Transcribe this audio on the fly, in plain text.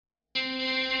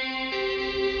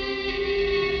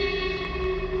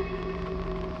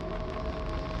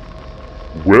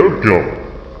Welcome.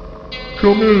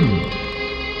 Come in.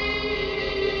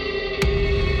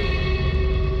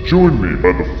 Join me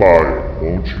by the fire,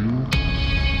 won't you?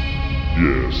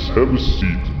 Yes, have a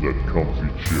seat in that comfy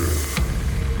chair.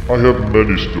 I have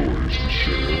many stories to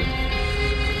share.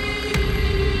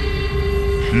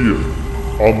 Here,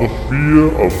 on the Fear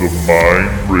of the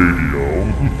Mind Radio.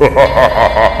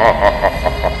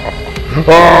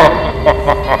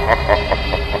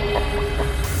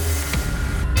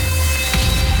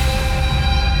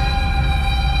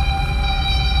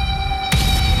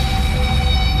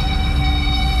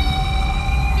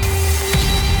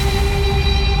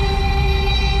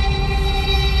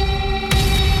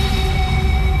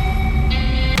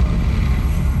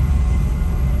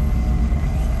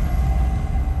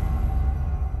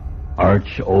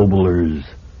 Arch Obler's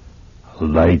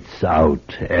Lights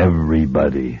Out,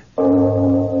 Everybody.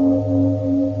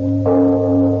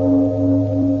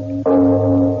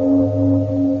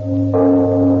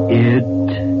 It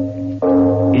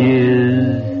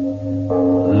is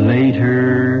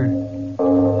later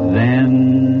than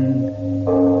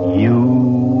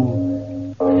you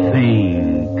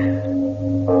think.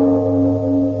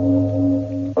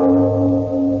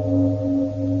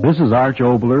 This is Arch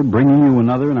Obler bringing you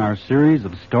another in our series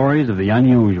of stories of the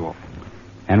unusual.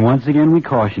 And once again we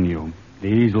caution you,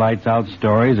 these lights out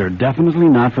stories are definitely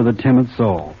not for the timid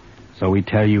soul. So we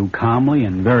tell you calmly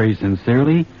and very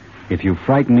sincerely, if you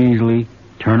frighten easily,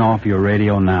 turn off your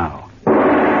radio now.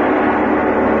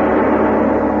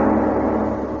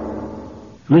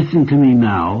 Listen to me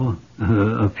now,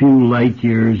 a few light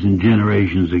years and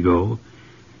generations ago,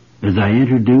 as I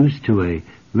introduce to a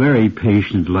very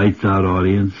patient lights out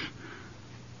audience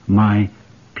my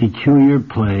peculiar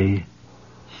play,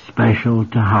 Special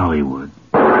to Hollywood.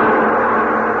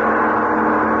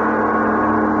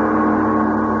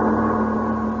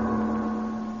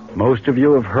 Most of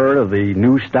you have heard of the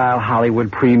new style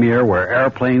Hollywood premiere where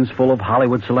airplanes full of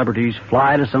Hollywood celebrities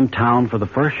fly to some town for the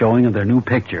first showing of their new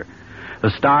picture.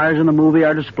 The stars in the movie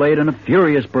are displayed in a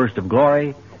furious burst of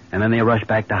glory, and then they rush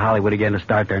back to Hollywood again to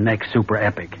start their next super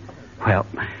epic. Well,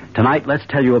 tonight let's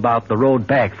tell you about the road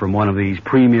back from one of these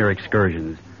premiere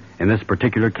excursions. In this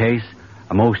particular case,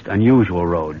 a most unusual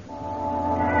road.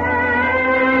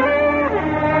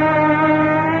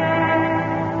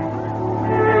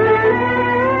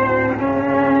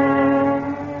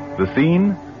 The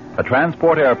scene? A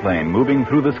transport airplane moving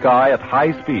through the sky at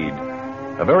high speed.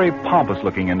 A very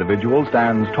pompous-looking individual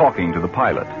stands talking to the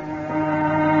pilot.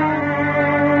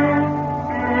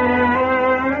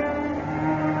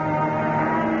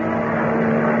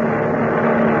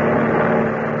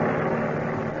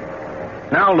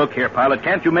 Now, look here, pilot.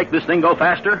 Can't you make this thing go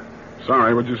faster?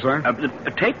 Sorry, what'd you say?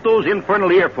 Take those infernal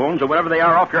earphones or whatever they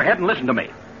are off your head and listen to me.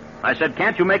 I said,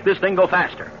 can't you make this thing go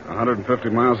faster? 150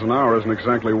 miles an hour isn't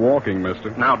exactly walking, mister.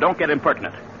 Now, don't get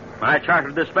impertinent. I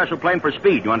chartered this special plane for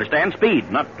speed, you understand?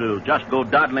 Speed, not to just go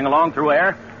dawdling along through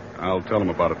air. I'll tell him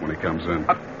about it when he comes in.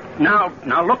 Now,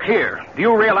 look here. Do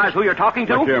you realize who you're talking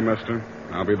to? Look here, mister.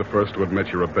 I'll be the first to admit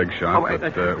you're a big shot,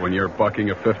 but when you're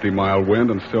bucking a 50-mile wind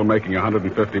and still making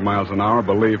 150 miles an hour,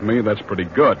 believe me, that's pretty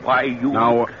good. Why, you...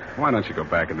 Now, why don't you go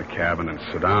back in the cabin and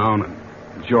sit down and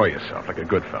enjoy yourself like a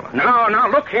good fella? Now,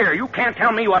 look here. You can't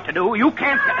tell me what to do. You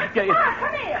can't... Mark,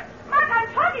 come here. Mark,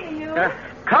 I'm talking to you.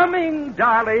 Coming,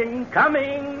 darling,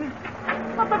 coming.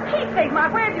 Well, for Pete's sake,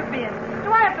 Mark, where have you been?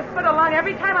 Do I have to split a line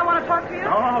every time I want to talk to you?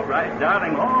 All right,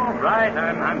 darling, all right.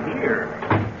 I'm here.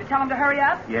 Did you tell him to hurry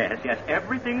up? Yes,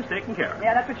 everything's taken care of.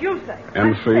 Yeah, that's what you say.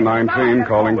 MC-19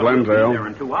 calling Glendale.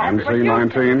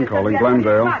 MC-19 calling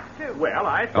Glendale. Well,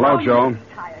 Hello, Joe.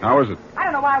 How is it? I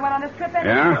don't know why I went on this trip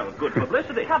anyway. Yeah? Well, good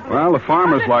publicity. Well, the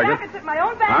farmers like it. I can sit in my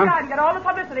own backyard and get all the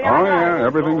publicity. Oh, yeah,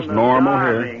 everything's normal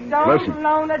here. Don't Listen.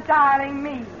 loan a darling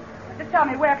me. Just tell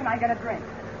me, where can I get a drink?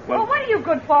 Well, what are you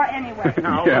good for anyway?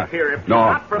 Now, Yeah. look here, if No,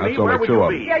 not for that's me, where only would two you of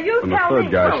be? them. Yeah, you When the tell third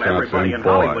me. guy Well, starts everybody in, in boy.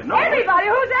 Hollywood knows. Everybody?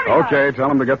 Who's everybody? Okay, tell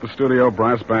him to get the studio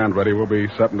brass band ready. We'll be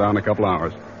setting down in a couple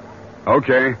hours.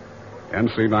 Okay.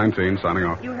 NC-19 signing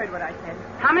off. You heard what I said.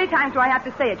 How many times do I have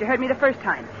to say it? You heard me the first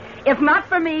time. If not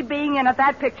for me being in it,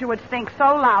 that picture would stink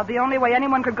so loud, the only way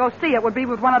anyone could go see it would be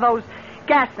with one of those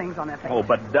gas things on their face. Oh,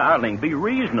 but darling, be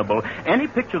reasonable. Any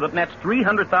picture that nets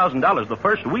 $300,000 the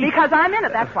first week... Because I'm in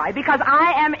it, that's why. Because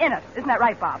I am in it. Isn't that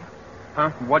right, Bob? Huh?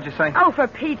 What'd you say? Oh, for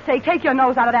Pete's sake, take your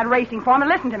nose out of that racing form and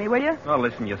listen to me, will you? Oh,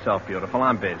 listen yourself, beautiful.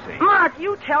 I'm busy. Mark,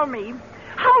 you tell me.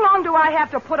 How long do I have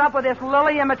to put up with this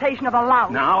lily imitation of a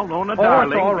louse? Now, Lona, Oh,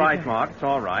 darling... it's all right, Mark. It's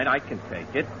all right. I can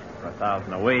take it. For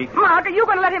 $1,000 a week. Mark, are you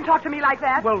going to let him talk to me like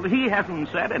that? Well, he hasn't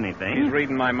said anything. He's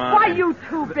reading my mind. Why, you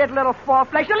two-bit little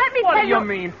four-flesher, let me What tell do you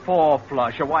mean,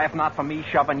 four-flusher? Why, if not for me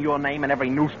shoving your name in every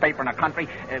newspaper in the country,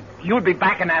 you'd be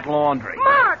back in that laundry.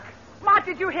 Mark! Mark,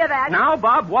 did you hear that? Now,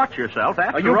 Bob, watch yourself.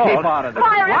 After You all... keep out of this.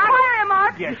 Fire him,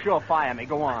 Mark! Yeah, sure, fire me.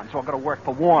 Go on. So I've got to work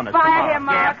for Warner's Fire tomorrow. him,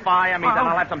 Mark. Yeah, fire me. Then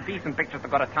I'll have some decent pictures to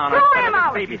go to town. Throw instead him of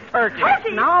out. this baby's turkey.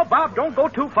 Turkey? Now, Bob, don't go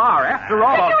too far. After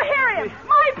all... Did you hear him?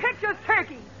 My picture's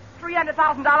turkey.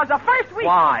 $300,000 the first week.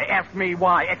 Why? Ask me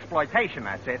why. Exploitation,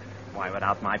 that's it. Why,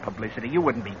 without my publicity, you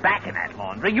wouldn't be back in that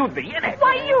laundry. You'd be in it.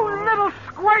 Why, you little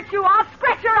squirt, you! I'll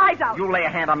scratch your eyes out. You lay a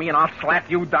hand on me and I'll slap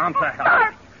you down to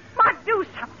hell. Mark, do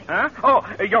something. Huh?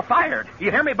 Oh, you're fired. You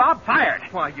hear me, Bob? Fired.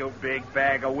 Why, you big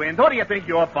bag of wind. Who do you think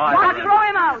you're fired? Mark, throw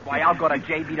him out. Why, I'll go to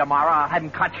JB tomorrow. I'll have him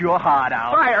cut your heart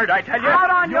out. Fired, I tell you. Out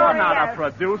on You're your not ears. a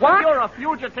producer. What? You're a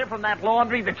fugitive from that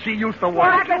laundry that she used to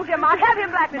work. Blacklist him, Mark. Have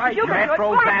him blacklisted. You can do it. Metro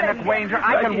Blacklist Bandit him. Wanger.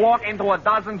 I can walk into a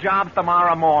dozen jobs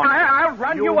tomorrow morning. I'll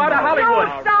run you out of Hollywood.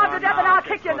 You starve to death and I'll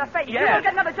kick you in the face. You Yes. won't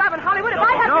get another job in Hollywood if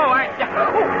I have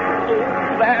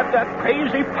to. That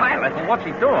crazy pilot. What's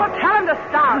he doing? Well, tell him to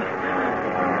stop.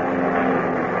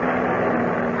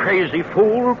 Crazy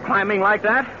fool climbing like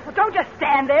that. Well, don't just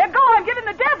stand there. Go on, give him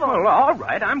the devil. Well, all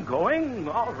right, I'm going.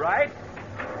 All right.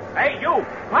 Hey, you,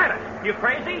 pilot, you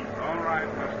crazy? All right,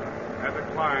 mister. Had to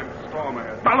climb. Storm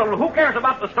ahead. Well, who cares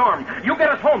about the storm? You get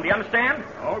us home, do you understand?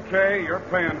 Okay, you're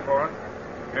paying for it.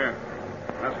 Here.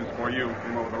 Message for you.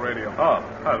 Came over the radio.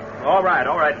 Oh, all right.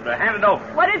 Hand it over.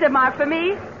 What is it, Mark, for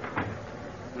me?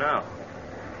 No,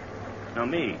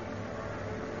 me.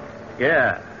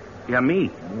 Yeah, me.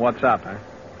 What's up, huh?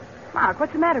 Mark,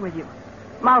 what's the matter with you?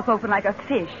 Mouth open like a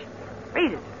fish.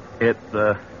 Read it. It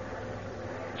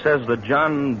says that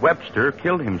John Webster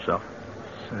killed himself.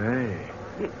 Say.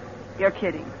 You're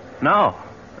kidding. No,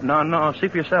 see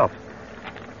for yourself.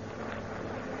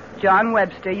 John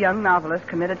Webster, young novelist,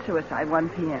 committed suicide 1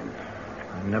 p.m.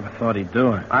 I never thought he'd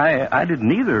do it. I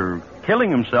didn't either.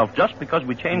 Killing himself just because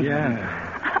we changed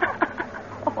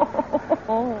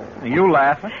Oh, You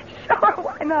laughing? sure,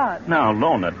 why not? Now,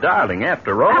 Lona, darling,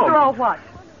 after all... After all, what?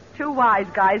 Two wise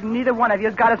guys, and neither one of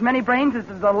you's got as many brains as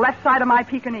the left side of my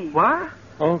Pekingese. What?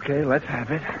 Okay, let's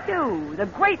have it. You, the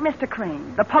great Mr.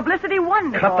 Crane, the publicity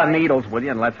wonder Cut boy. the needles, will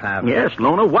you, and let's have it. Yes,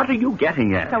 Lona, what are you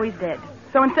getting at? So he's dead.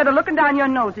 So instead of looking down your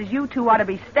noses, you two ought to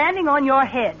be standing on your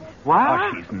heads. What?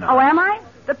 Oh, she's not. Oh, am I?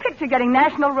 The picture getting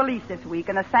national release this week,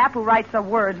 and a sap who writes the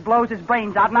words blows his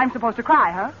brains out, and I'm supposed to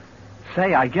cry, huh?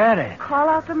 Say, I get it. Call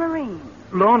out the Marines.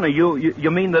 Lona,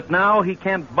 you mean that now he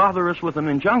can't bother us with an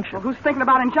injunction? Well, who's thinking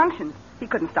about injunctions? He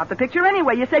couldn't stop the picture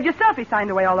anyway. You said yourself he signed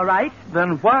away all the rights.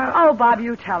 Then why... Oh, Bob,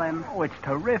 you tell him. Oh, it's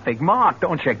terrific. Mark,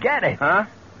 don't you get it? Huh?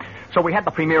 So we had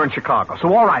the premiere in Chicago.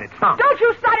 So all right, it's done. Don't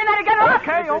you start in that again,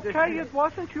 or Okay, it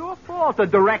wasn't your fault. The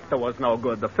director was no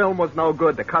good. The film was no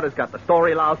good. The cutters got the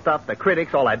story loused up. The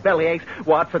critics all had bellyaches.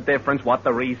 What's the difference? What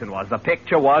the reason was? The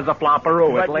picture was a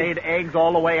flopperoo. It laid eggs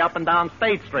all the way up and down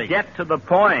State Street. Get to the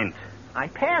point. I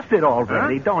passed it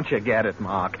already. Huh? Don't you get it,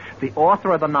 Mark? The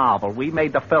author of the novel we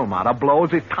made the film out of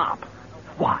blows his top.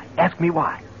 Why? Ask me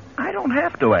why. I don't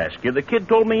have to ask you. The kid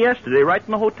told me yesterday right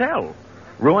in the hotel.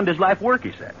 Ruined his life work,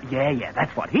 he said. Yeah,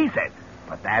 that's what he said.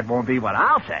 But that won't be what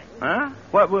I'll say. Huh?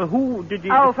 What? Well, who did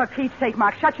you... Oh, for Pete's sake,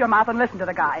 Mark, shut your mouth and listen to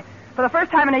the guy. For the first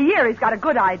time in a year, he's got a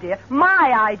good idea.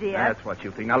 My idea. That's what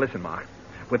you think. Now listen, Mark.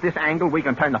 With this angle, we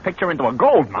can turn the picture into a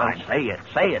gold mine. Well,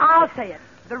 say it. I'll say it.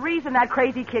 The reason that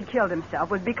crazy kid killed himself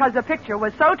was because the picture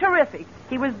was so terrific.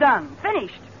 He was done.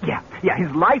 Finished. Yeah, his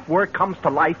life work comes to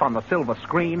life on the silver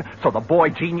screen, so the boy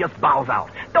genius bows out.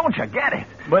 Don't you get it?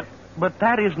 But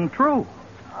that isn't true.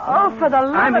 Oh, for the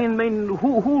love I of... mean,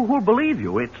 who'll believe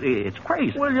you? It's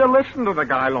crazy. Will you listen to the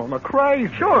guy, Loma?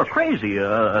 Crazy. Sure, crazy.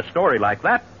 A story like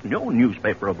that, no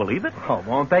newspaper will believe it. Oh,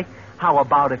 won't they? How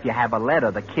about if you have a letter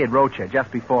the kid wrote you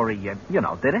just before he,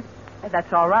 did it?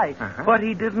 That's all right. But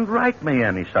he didn't write me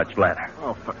any such letter.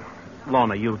 Oh,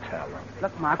 Lona, you tell him.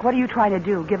 Look, Mark, what are you trying to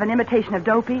do? Give an imitation of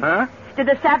Dopey? Huh? Did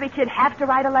the savvy kid have to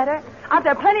write a letter? Aren't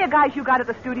there plenty of guys you got at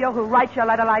the studio who write you a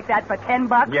letter like that for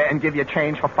 $10? Yeah, and give you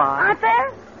change for $5. Aren't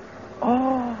there?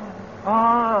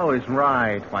 Oh, he's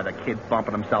right. Why, the kid's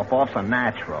bumping himself off so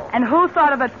natural. And who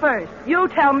thought of it first? You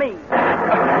tell me.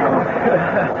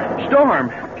 Storm,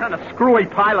 what kind of screwy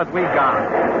pilot we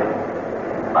got?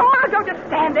 Oh, Mark, don't just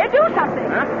stand there. Do something.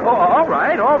 Huh? Oh, all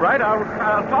right. I'll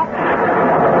talk to him.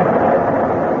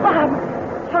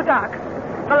 Bob, so dark.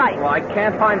 The light. Well, I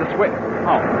can't find the switch.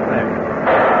 Oh, there.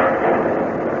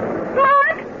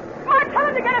 Mark, tell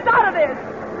him to get us out of this.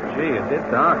 Gee, is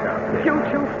it dark out there? You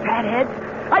two fatheads.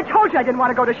 I told you I didn't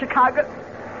want to go to Chicago.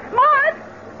 Mark,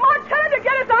 tell him to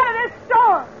get us out of this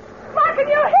storm. Mark, can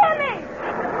you hear me?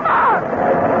 Mark!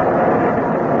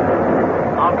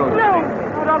 I'll go. No,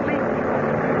 don't leave me.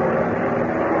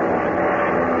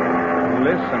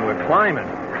 Listen, we're climbing.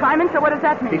 Climbing, so what does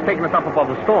that mean? He's taking us up above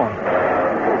the storm.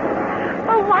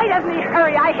 Oh, why doesn't he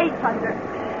hurry? I hate thunder.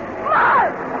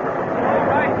 Mark! All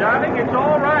right, darling, it's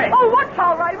all right. Oh, what's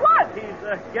all right? What?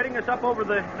 He's getting us up over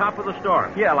the top of the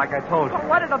storm. Yeah, like I told you. Oh,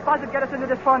 what did the buzzard get us into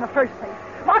this for in the first place?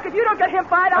 Mark, if you don't get him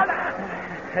fired out...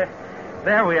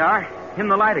 There we are, in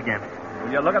the light again.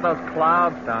 Will you look at those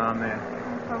clouds down there?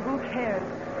 Oh, who cares?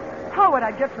 How would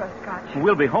I get for a scotch?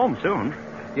 We'll be home soon.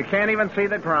 You can't even see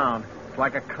the ground. It's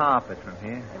like a carpet from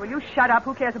here. Hey, will you shut up?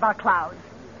 Who cares about clouds?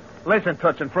 Listen,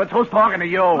 Toots and Fritz, who's talking to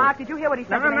you? Mark, did you hear what he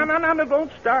said to me? No,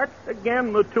 don't start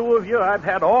again, the two of you. I've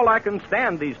had all I can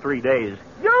stand these 3 days.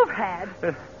 You've had?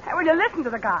 Hey, will you listen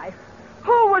to the guy?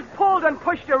 Who was pulled and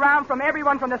pushed around from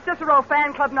everyone from the Cicero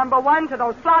Fan Club #1 to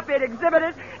those flop-eared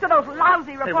exhibitors to those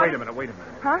lousy reporters? Hey, wait a minute.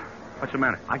 Huh? What's the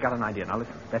matter? I got an idea. Now,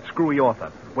 listen. That screwy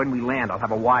author. When we land, I'll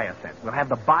have a wire sent. We'll have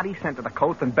the body sent to the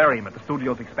coast and bury him at the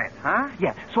studio's expense. Huh?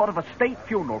 Yeah, sort of a state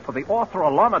funeral for the author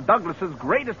of Lorna Douglas's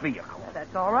greatest vehicle. Yeah,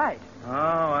 that's all right. Oh,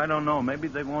 I don't know. Maybe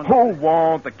they won't... Who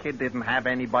won't? The kid didn't have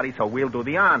anybody, so we'll do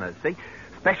the honors, see?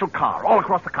 Special car all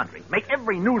across the country. Make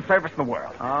every news service in the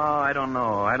world. Oh, I don't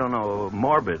know.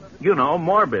 Morbid. You know,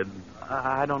 morbid.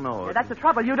 I don't know. Yeah, that's the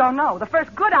trouble. You don't know. The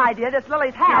first good idea that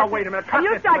Lily's had... Now, wait a minute. And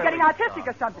you Cut start this, getting Lily. artistic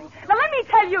or something. Now, let me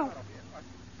tell you...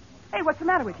 Hey, what's the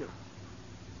matter with you?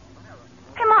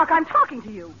 Hey, Mark, I'm talking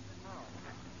to you.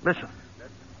 Listen.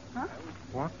 Huh?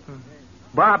 What?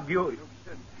 Bob, you...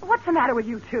 What's the matter with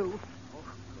you two?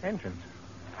 Engines.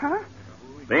 Huh?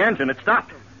 The engine, it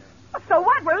stopped. So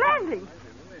what? We're landing.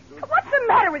 What's the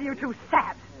matter with you two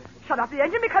saps? Shut off the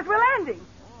engine because we're landing.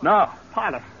 No.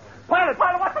 Pilot,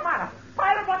 what's the matter?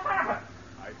 Pilot, what's happened?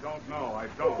 I don't know. I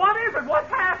don't. What is it? What's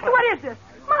happened? What is this?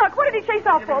 Mark, what did he chase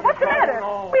off for? What's the matter?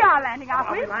 No. We are landing,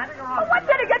 aren't we? Are we landing or Well, aren't what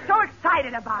did he get so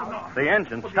excited about? The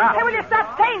engine stopped. Hey, will you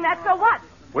stop saying that? So what?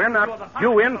 We're not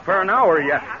due in for an hour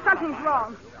yet. Something's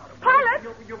wrong. Pilot,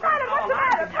 what's the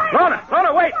matter? Pilot.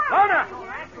 Lorna, wait. Lorna.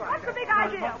 What's the big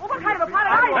idea? Well, what kind of a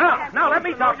pilot are you? Now, let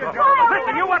me talk to him.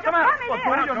 Listen, you, what's the matter?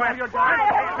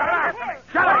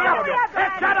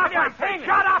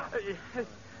 Shut up.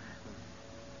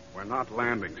 We're not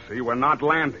landing, see? We're not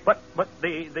landing. But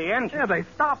the engine... Yeah, they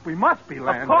stopped. We must be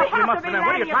landing. Of course We we have must to be be there.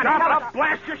 What are you landing. trying to Shut tell up. us?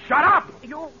 Blast you, shut up.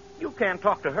 You can't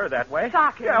talk to her that way.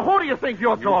 Sock him. Yeah, who do you think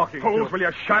you're talking Fools, to? will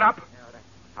you shut up?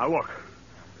 Now, look.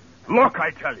 Look,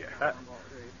 I tell you.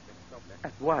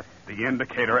 What? The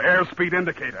indicator, airspeed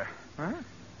indicator. Huh?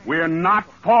 We're not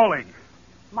falling.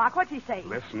 Mark, what's he saying?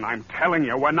 Listen, I'm telling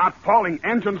you, we're not falling.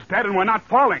 Engine's dead and we're not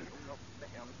falling.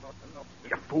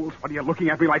 You fools, what are you looking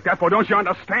at me like that for? Don't you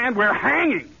understand? We're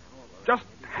hanging. Just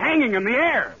hanging in the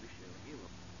air.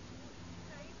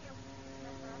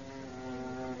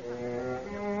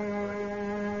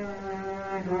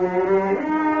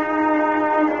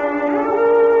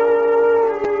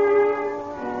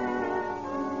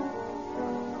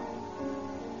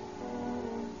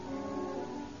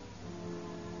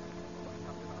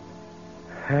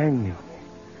 Hanging.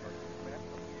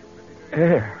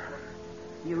 Air.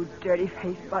 You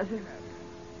dirty-faced buzzard.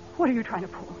 What are you trying to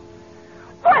pull?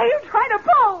 What are you trying to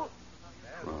pull?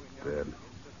 Not dead.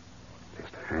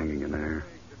 Just hanging in air.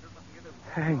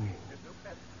 Hanging.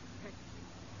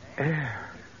 Air.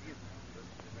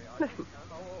 Listen,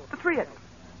 the three of them.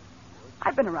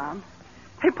 I've been around.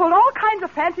 They pulled all kinds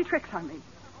of fancy tricks on me.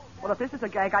 Well, if this is a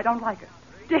gag, I don't like it.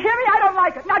 Do you hear me? I don't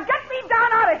like it. Now get me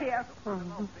down out of here.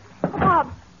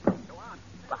 Bob.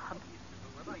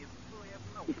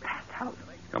 He's passed out.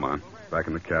 Come on. Back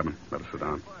in the cabin. Let us sit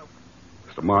down.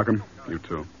 Mr. Markham, you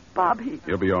too. Bob,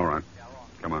 He'll be all right.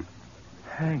 Come on.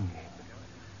 Hanging.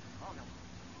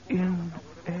 In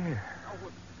air.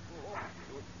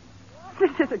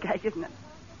 This is a gag, isn't it?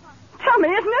 Tell me,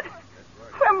 isn't it?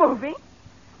 We're moving.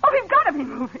 Oh, we've got to be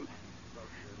moving.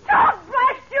 Don't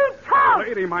blast you, Tom!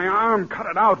 Lady, my arm. Cut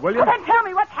it out, will you? Well, then tell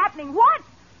me what's happening. What?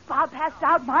 Bob passed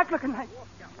out, Mark looking like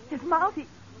his mouth.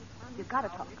 You've got to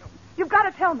talk. You've got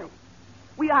to tell me.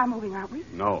 We are moving, aren't we?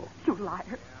 No. You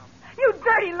liar. You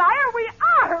dirty liar. We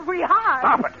are. We are.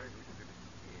 Stop it.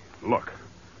 Look.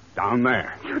 Down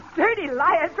there. You dirty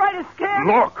liar trying to scare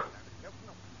me. Look.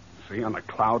 See on the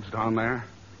clouds down there?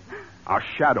 Our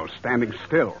shadows standing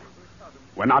still.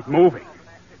 We're not moving.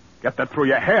 Get that through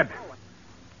your head.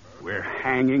 We're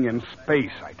hanging in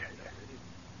space, I tell you.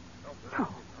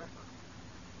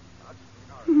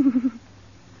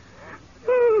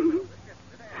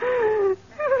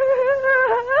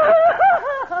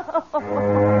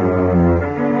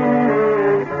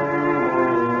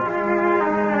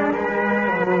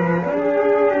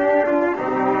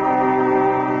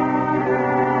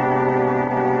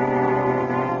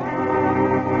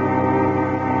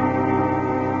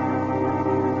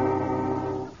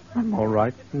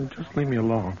 right. Just leave me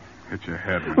alone. Hit your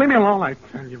head. Leave me alone, I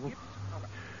tell you. What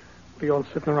are you all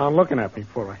sitting around looking at me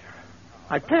for?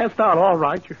 I passed out all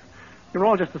right. You're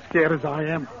all just as scared as I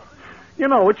am. You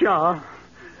know what you are.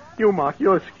 You, Mark,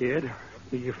 you're scared.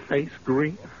 Your face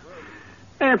green.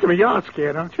 Answer me, you're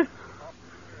scared, aren't you?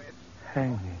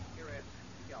 Hanging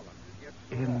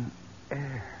in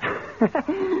air.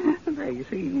 There, you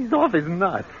see, he's off his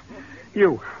nut.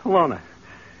 You, Lorna,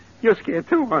 you're scared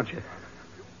too, aren't you?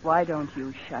 Why don't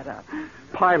you shut up?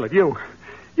 Pilot, you're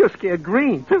scared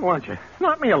green too, aren't you?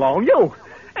 Not me alone, you.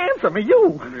 Answer me,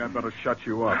 you. Maybe I'd better shut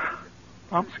you up.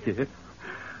 I'm scared.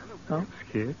 I'm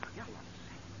scared.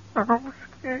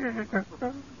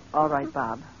 All right,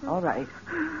 Bob. All right.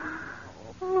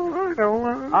 Oh, I don't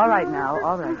want... All right now.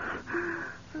 All right.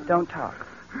 Don't talk.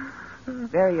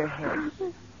 Bury your head.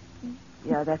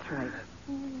 Yeah, that's right.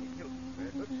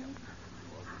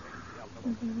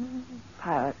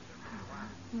 Pilot.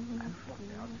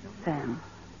 Sam.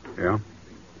 Yeah?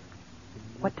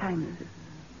 What time is it?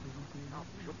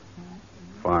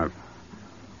 5.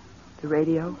 The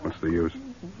radio? What's the use?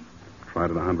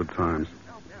 Tried it 100 times.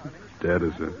 Dead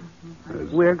as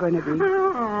We're going to be.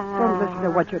 Don't listen to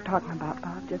what you're talking about,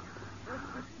 Bob. Just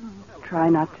try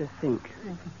not to think.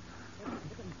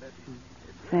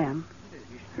 Sam.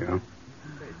 Yeah?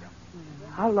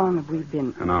 How long have we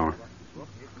been? An hour.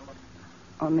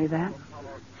 Only that?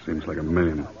 Seems like a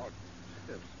million.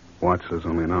 Watch says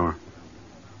only an hour.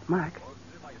 Mark.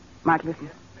 Mark,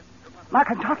 listen. Mark,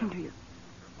 I'm talking to you.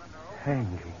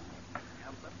 Hanging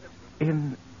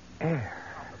in air.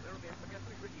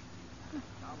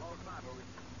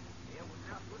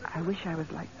 I wish I was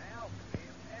like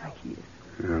he is.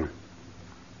 Yeah.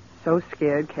 So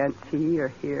scared, can't see or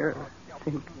hear or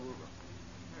think.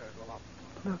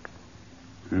 Look.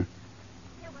 Hmm?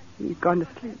 He's gone to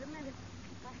sleep.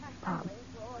 Bob.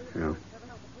 Yeah.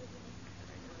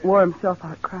 Wore himself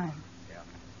out crying.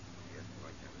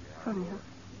 Funny, huh?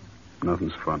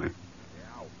 Nothing's funny.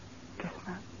 Guess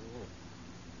not.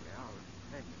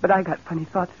 But I got funny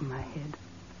thoughts in my head.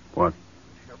 What?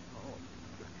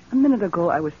 A minute ago,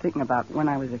 I was thinking about when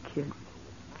I was a kid.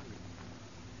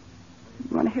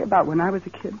 You want to hear about when I was a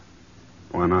kid?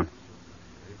 Why not?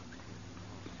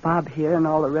 Bob here and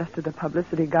all the rest of the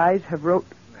publicity guys have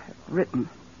written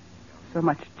so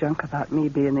much junk about me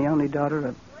being the only daughter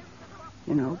of,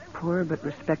 poor but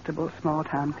respectable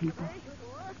small-town people.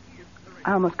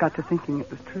 I almost got to thinking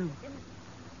it was true.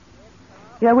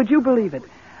 Yeah, would you believe it?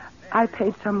 I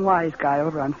paid some wise guy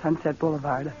over on Sunset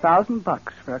Boulevard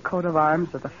 $1,000 for a coat of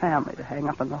arms of the family to hang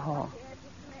up in the hall.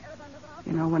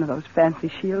 You know, one of those fancy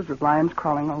shields with lions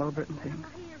crawling all over it and things.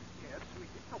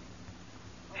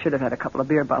 Should have had a couple of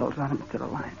beer bottles on it instead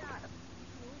of lions.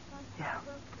 Yeah.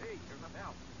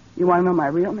 You want to know my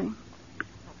real name?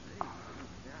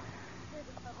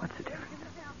 What's the difference?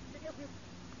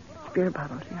 Beer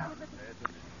bottles, yeah.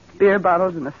 Beer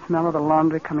bottles and the smell of the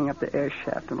laundry coming up the air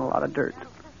shaft and a lot of dirt.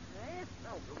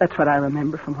 That's what I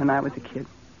remember from when I was a kid.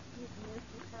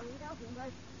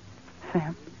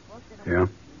 Sam? Yeah?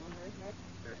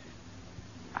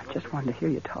 I just wanted to hear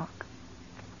you talk.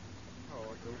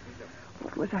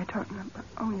 What was I talking about?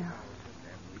 Oh, yeah.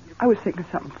 I was thinking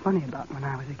something funny about when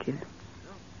I was a kid.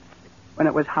 When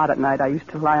it was hot at night, I used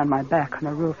to lie on my back on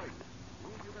the roof.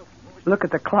 Look at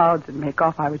the clouds and make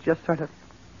off I was just sort of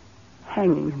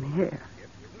hanging in the air.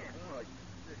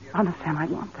 Honest, Sam, I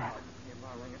want that.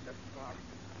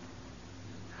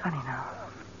 Funny now.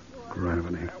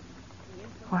 Gravity.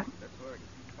 What?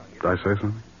 Did I say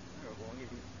something?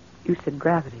 You said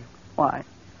gravity. Why?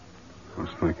 I was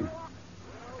thinking.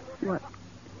 What?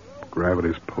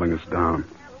 Gravity's pulling us down.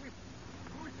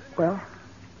 Well?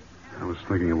 I was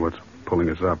thinking of what's pulling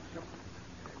us up.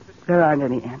 There aren't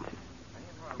any answers.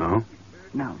 No?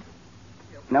 No.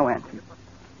 No answers.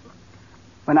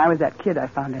 When I was that kid, I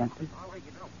found answers.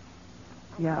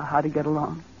 Yeah, how to get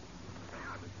along.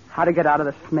 How to get out of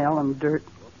the smell and dirt.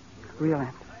 Real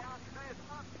answers.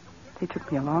 They took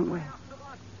me a long way.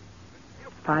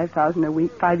 $5,000 a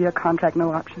week, 5-year contract,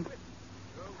 no options.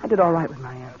 I did all right with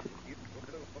my answers.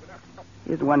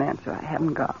 Here's one answer I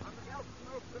haven't got.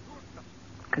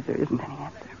 Because there isn't any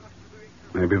answer.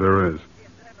 Maybe there is.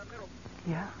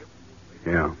 Yeah?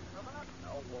 Yeah.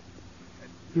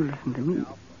 You listen to me.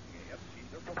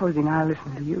 Supposing I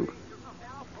listen to you.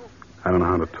 I don't know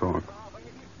how to talk.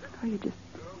 Oh, you just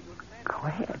go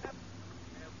ahead.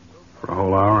 For a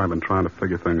whole hour, I've been trying to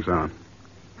figure things out.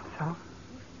 So?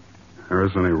 There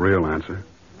isn't any real answer.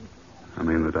 I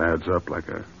mean, that adds up like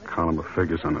a column of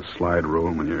figures on a slide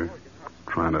rule when you're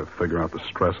trying to figure out the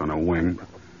stress on a wing.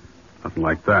 Nothing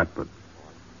like that, but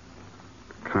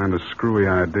kind of screwy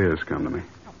ideas come to me.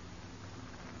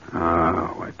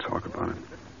 Why talk about it?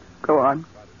 Go on.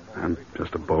 I'm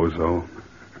just a bozo.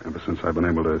 Ever since I've been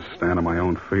able to stand on my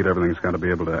own feet, everything's got to be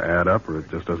able to add up or it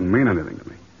just doesn't mean anything to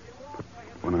me. But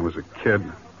when I was a kid...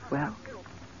 Well,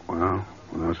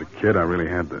 when I was a kid, I really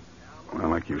had the... Well,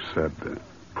 like you said, the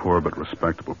poor but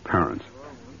respectable parents.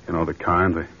 You know, the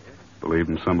kind that believed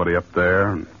in somebody up there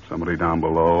and somebody down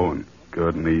below and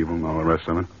good and evil and all the rest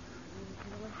of it.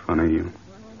 Funny, you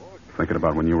thinking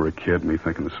about when you were a kid, me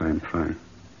thinking the same thing.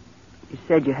 you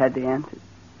said you had the answers.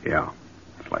 Yeah,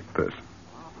 it's like this.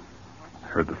 I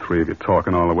heard the three of you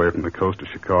talking all the way from the coast to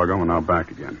Chicago and now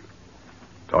back again.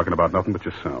 Talking about nothing but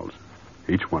yourselves.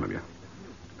 Each one of you.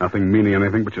 Nothing meaning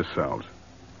anything but yourselves.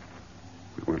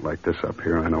 If we weren't like this up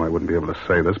here, I know I wouldn't be able to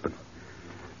say this, but...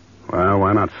 Well,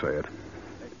 why not say it?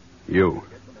 You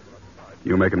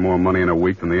making more money in a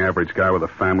week than the average guy with a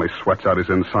family sweats out his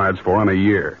insides for in a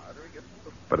year.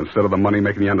 But instead of the money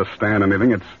making you understand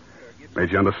anything, it's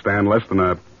made you understand less than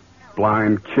a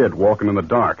blind kid walking in the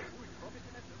dark.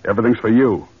 Everything's for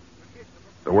you.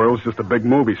 The world's just a big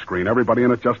movie screen. Everybody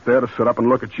in it just there to sit up and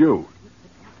look at you.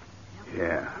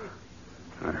 Yeah,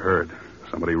 I heard.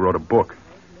 Somebody wrote a book.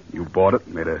 You bought it,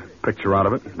 made a picture out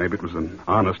of it. Maybe it was an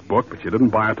honest book, but you didn't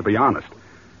buy it to be honest.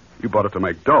 You bought it to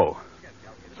make dough.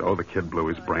 So the kid blew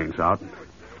his brains out.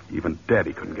 Even dead,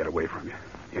 he couldn't get away from you.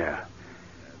 Yeah.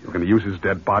 You were going to use his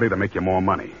dead body to make you more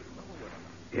money.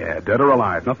 Yeah, dead or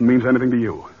alive, nothing means anything to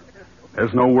you.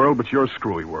 There's no world but your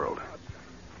screwy world.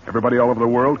 Everybody all over the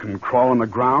world can crawl on the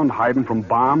ground, hiding from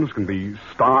bombs, can be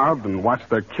starved and watch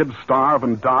their kids starve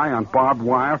and die on barbed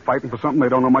wire, fighting for something they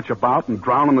don't know much about, and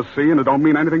drown in the sea, and it don't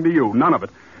mean anything to you. None of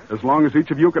it. As long as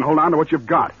each of you can hold on to what you've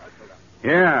got.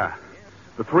 Yeah.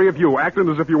 The three of you acting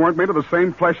as if you weren't made of the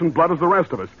same flesh and blood as the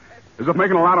rest of us. As if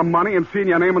making a lot of money and seeing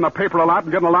your name in the paper a lot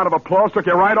and getting a lot of applause took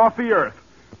you right off the earth.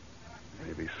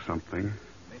 Maybe something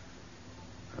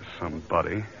or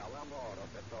somebody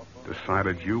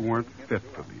decided you weren't fit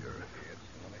for the earth.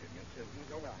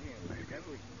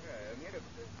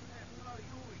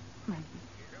 Maybe.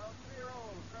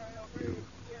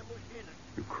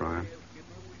 You crying?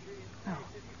 No.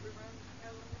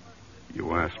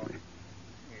 You asked me.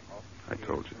 I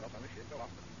told you.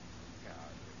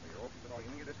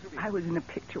 I was in a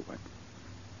picture once.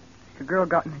 The girl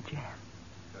got in a jam.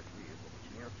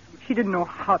 She didn't know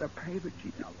how to pray, but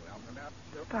she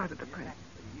started to pray.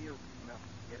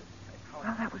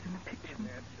 Well, that was in the picture.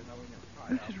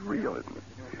 This is real, isn't it?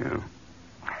 Yeah.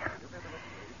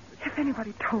 If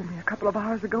anybody told me a couple of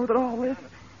hours ago that all this...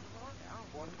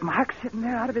 Mark sitting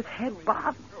there out of his head,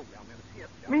 Bob.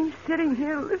 Me sitting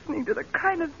here listening to the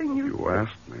kind of thing You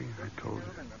asked me, I told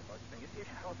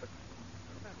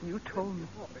you. You told me.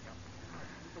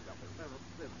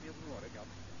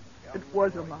 It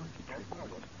was a lousy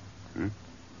trick.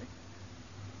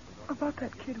 About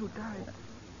that kid who died.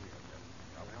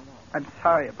 I'm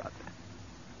sorry about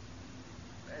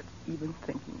that. Even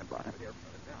thinking about it.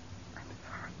 I'm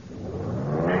sorry.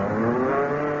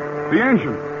 The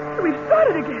engine. We've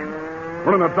started again.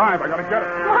 We're in a dive. I gotta get it.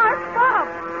 Mark, stop.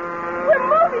 We're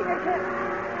moving again.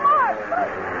 Mark.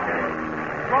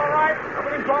 It's all right.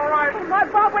 Everything's all right. Oh,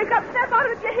 Mark, Bob, wake up. Snap out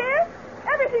of it. You hear?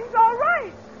 Everything's all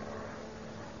right.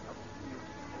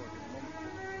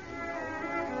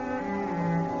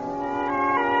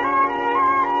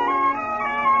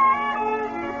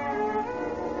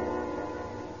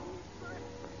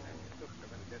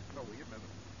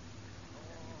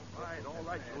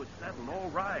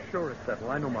 Sure, it's settled.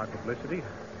 I know my publicity.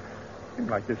 Thing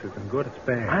like this isn't good. It's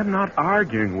bad. I'm not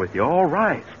arguing with you. All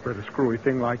right. Spread a screwy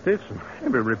thing like this, and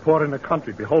every reporter in the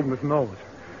country be holding his nose.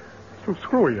 It's too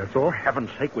screwy, that's all. For heaven's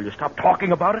sake, will you stop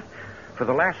talking about it? For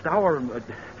the last hour,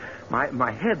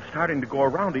 my head's starting to go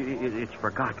around. It's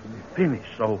forgotten.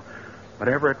 Finished. So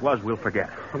whatever it was, we'll forget.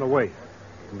 On the way.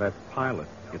 And that pilot,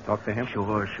 you talk to him?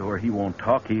 Sure. He won't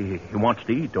talk. He wants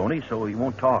to eat, don't he? So he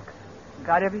won't talk.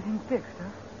 Got everything fixed, huh?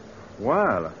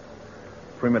 Well,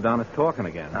 prima donna's talking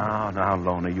again. Now,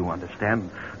 Lona, you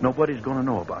understand. Nobody's going to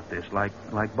know about this. Like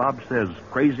Bob says,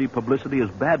 crazy publicity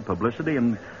is bad publicity,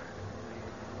 and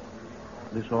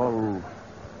this all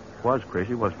was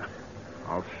crazy, wasn't it?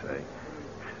 I'll say.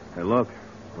 Hey, look,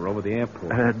 we're over the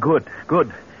airport.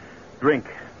 Good. Drink.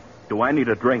 Do I need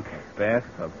a drink?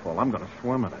 Bathtub full. I'm going to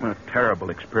swim in it. A terrible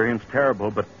experience,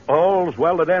 terrible, but all's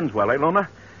well that ends well, eh, Lona?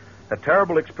 A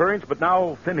terrible experience, but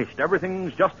now finished.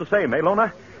 Everything's just the same, eh,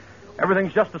 Lona?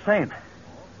 Everything's just the same.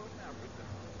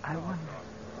 I wonder.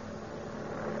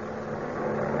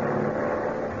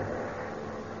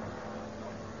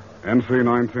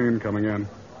 NC-19 coming in.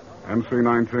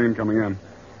 NC-19 coming in.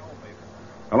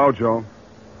 Hello, Joe.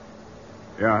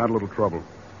 Yeah, I had a little trouble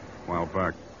a while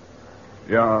back.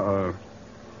 Yeah,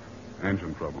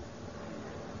 engine trouble.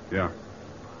 Yeah.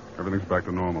 Everything's back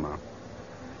to normal now.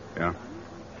 Yeah.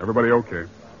 Everybody okay.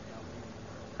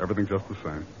 Everything's just the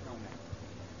same.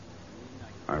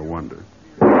 I wonder.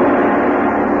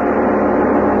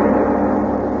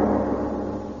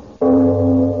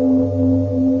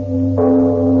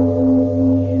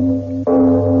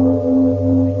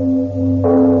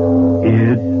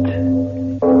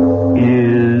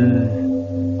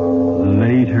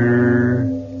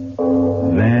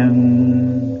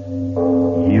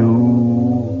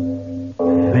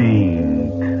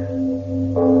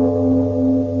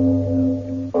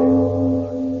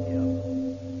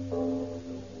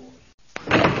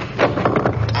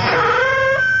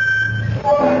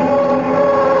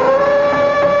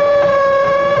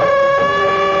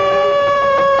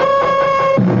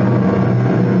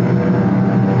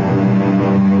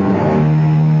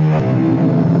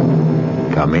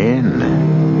 Come in.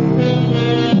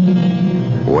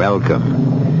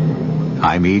 Welcome.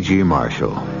 I'm E.G.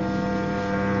 Marshall.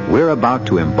 We're about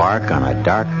to embark on a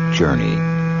dark journey.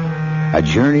 A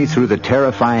journey through the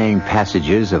terrifying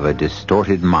passages of a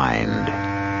distorted mind.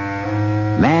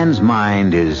 Man's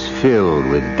mind is filled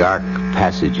with dark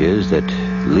passages that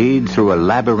lead through a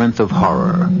labyrinth of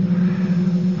horror,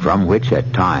 from which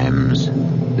at times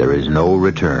there is no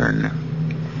return.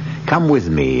 Come with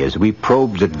me as we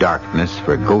probe the darkness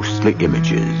for ghostly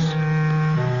images.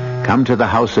 Come to the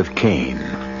house of Cain.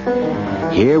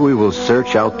 Here we will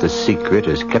search out the secret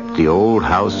as kept the old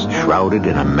house shrouded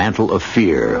in a mantle of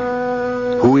fear.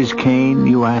 Who is Cain,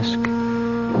 you ask?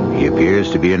 He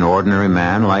appears to be an ordinary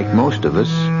man like most of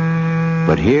us.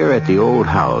 But here at the old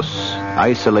house,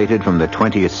 isolated from the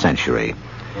 20th century,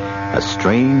 a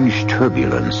strange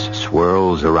turbulence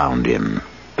swirls around him.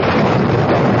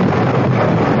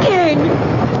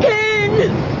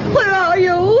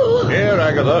 Here,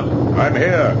 Agatha. I'm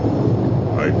here.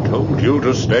 I told you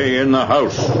to stay in the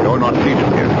house. You're not needed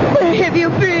here. Where have you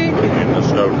been? In the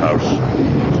stone house.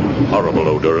 Horrible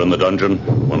odor in the dungeon.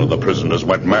 One of the prisoners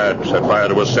went mad, set fire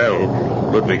to a cell.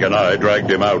 Ludwig and I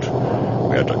dragged him out.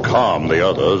 We had to calm the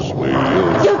others.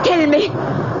 Don't tell me.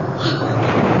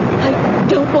 I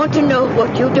don't want to know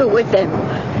what you do with them.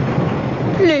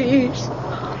 Please.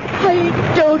 I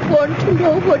don't want to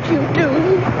know what you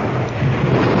do.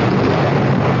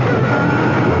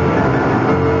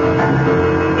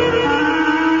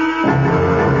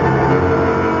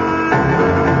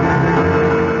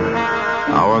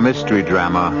 Our mystery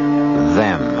drama,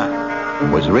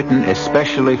 Them, was written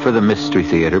especially for the Mystery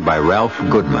Theater by Ralph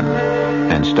Goodman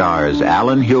and stars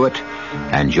Alan Hewitt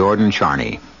and Jordan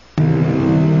Charney.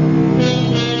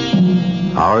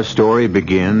 Our story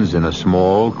begins in a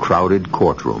small, crowded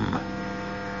courtroom.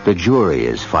 The jury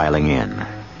is filing in.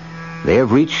 They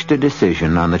have reached a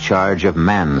decision on the charge of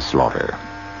manslaughter.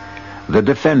 The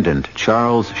defendant,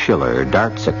 Charles Schiller,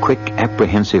 darts a quick,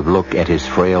 apprehensive look at his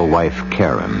frail wife,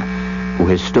 Karen, who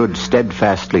has stood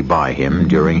steadfastly by him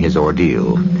during his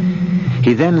ordeal.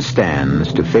 He then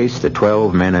stands to face the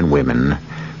 12 men and women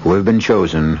who have been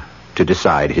chosen to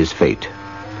decide his fate.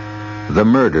 The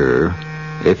murder,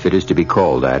 if it is to be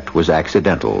called that, was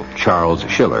accidental. Charles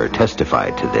Schiller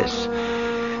testified to this.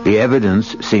 The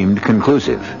evidence seemed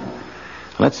conclusive.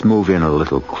 Let's move in a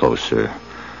little closer.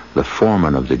 The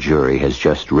foreman of the jury has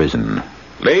just risen.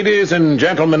 Ladies and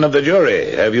gentlemen of the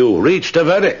jury, have you reached a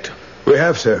verdict? We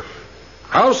have, sir.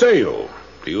 How say you?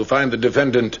 Do you find the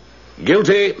defendant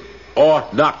guilty or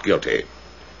not guilty?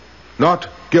 Not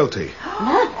guilty.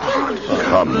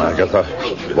 Come, Agatha.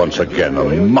 Once again, a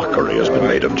mockery has been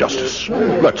made of justice.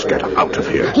 Let's get out of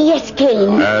here. Yes,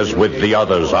 Cain. As with the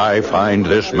others, I find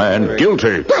this man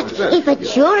guilty. But if a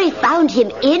jury found him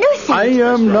innocent... I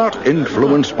am not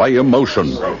influenced by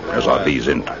emotion, as are these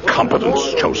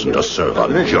incompetents chosen to serve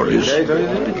on juries.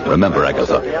 Remember,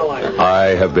 Agatha,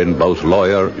 I have been both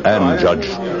lawyer and judge.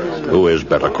 Who is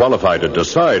better qualified to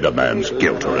decide a man's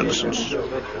guilt or innocence?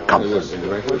 Come.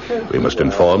 We must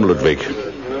inform Ludwig.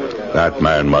 That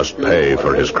man must pay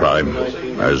for his crime,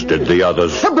 as did the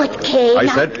others. But, Cain... I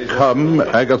said come,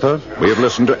 Agatha. We have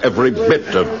listened to every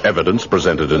bit of evidence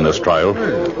presented in this trial.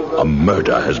 A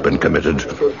murder has been committed.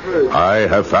 I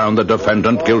have found the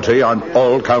defendant guilty on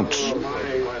all counts.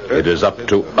 It is up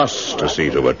to us to see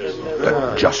to it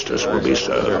that justice will be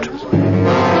served.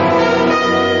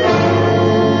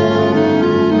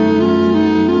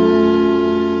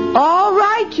 All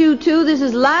right, you two, this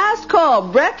is last call.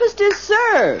 Breakfast is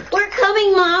served. We're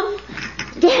coming, Mom.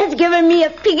 Dad's giving me a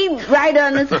piggy ride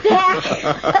on his back.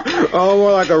 Oh,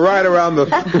 more like a ride around the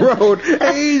throat.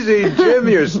 Easy, Jim,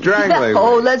 you're strangling.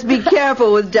 Oh, let's be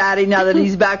careful with Daddy now that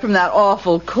he's back from that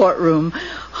awful courtroom.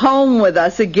 Home with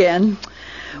us again.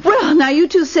 Well, now you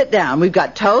two sit down. We've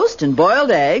got toast and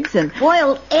boiled eggs and...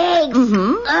 Boiled eggs?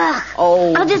 Mm-hmm. Ugh.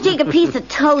 Oh. I'll just take a piece of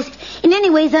toast. And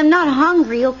anyways, I'm not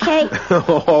hungry, okay?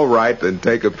 All right, then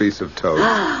take a piece of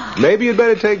toast. Maybe you'd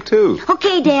better take two.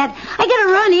 Okay, Dad. I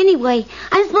gotta run anyway.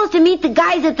 I'm supposed to meet the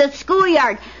guys at the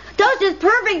schoolyard. Toast is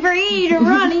perfect for eating and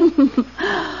running.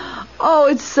 Oh,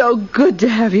 it's so good to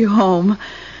have you home.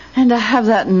 And to have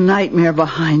that nightmare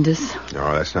behind us.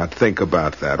 No, let's not think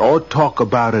about that or talk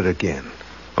about it again.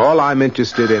 All I'm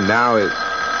interested in now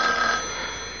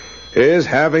is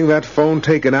having that phone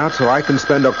taken out so I can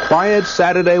spend a quiet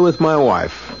Saturday with my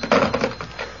wife.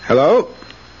 Hello?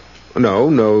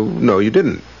 No, you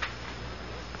didn't.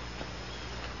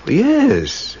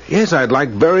 Yes, I'd like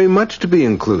very much to be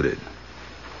included.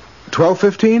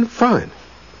 12:15? Fine.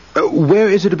 Where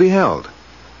is it to be held?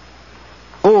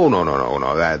 Oh,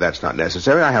 no, that's not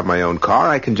necessary. I have my own car.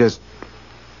 I can just...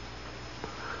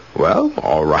 Well,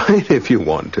 all right, if you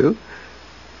want to.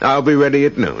 I'll be ready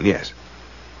at noon, yes.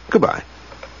 Goodbye.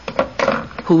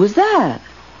 Who was that?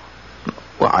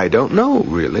 Well, I don't know,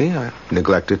 really. I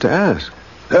neglected to ask.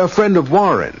 A friend of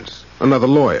Warren's, another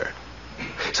lawyer.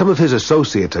 Some of his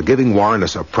associates are giving Warren a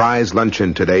surprise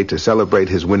luncheon today to celebrate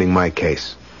his winning my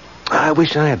case. I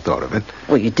wish I had thought of it.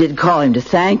 Well, you did call him to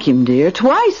thank him, dear,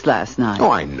 twice last night.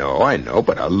 Oh, I know,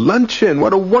 but a luncheon,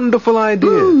 what a wonderful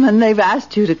idea. And they've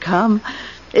asked you to come.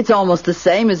 It's almost the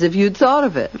same as if you'd thought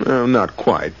of it. Well, not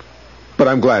quite, but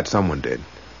I'm glad someone did.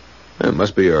 It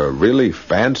must be a really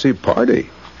fancy party.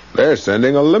 They're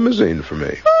sending a limousine for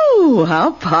me. Ooh,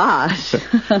 how posh.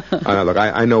 Look,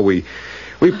 I know we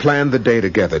planned the day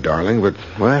together, darling, but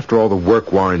after all the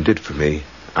work Warren did for me,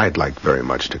 I'd like very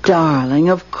much to come. Darling,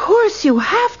 of course you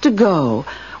have to go.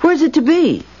 Where's it to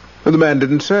be? Well, the man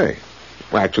didn't say.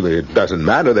 Well, actually, it doesn't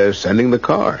matter. They're sending the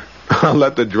car. I'll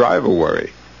let the driver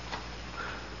worry.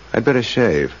 I'd better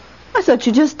shave. I thought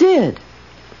you just did.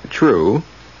 True,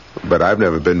 but I've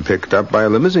never been picked up by a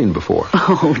limousine before.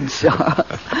 Oh,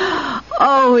 Charles.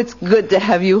 Oh, it's good to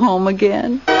have you home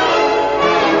again.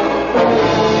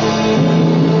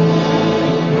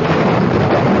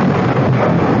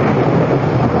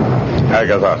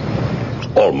 Agatha,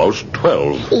 almost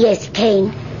 12. Yes,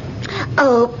 Kane.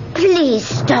 Oh, please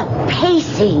stop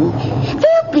pacing.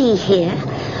 They'll be here.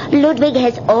 Ludwig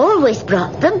has always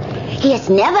brought them. He has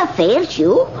never failed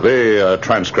you. The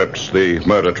transcripts, the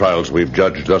murder trials we've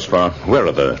judged thus far, where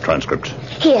are the transcripts?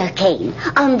 Here, Kane,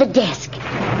 on the desk.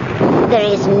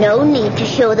 There is no need to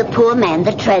show the poor man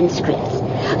the transcripts.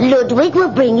 Ludwig will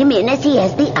bring him in as he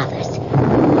has the others.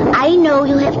 I know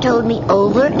you have told me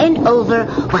over and over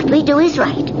what we do is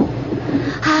right.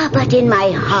 But in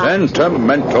my heart...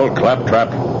 Sentimental claptrap.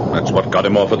 That's what got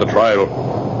him off at the trial.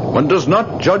 One does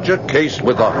not judge a case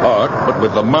with the heart, but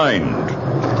with the mind.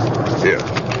 Here,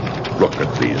 look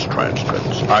at these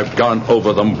transcripts. I've gone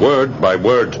over them word by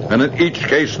word, and in each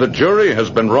case the jury has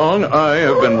been wrong, I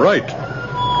have been right.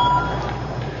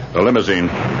 The limousine.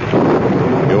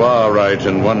 You are right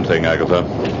in one thing, Agatha.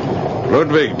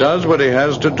 Ludwig does what he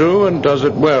has to do and does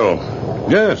it well.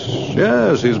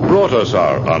 Yes, he's brought us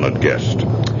our honored guest.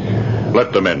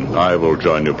 Let them in. I will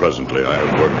join you presently. I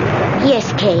have work.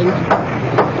 Yes, Kane.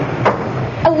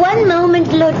 One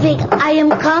moment, Ludwig. I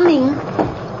am coming.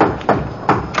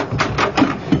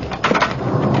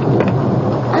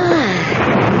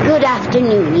 Good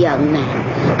afternoon, young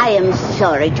man. I am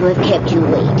sorry to have kept you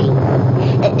waiting.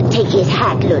 Take his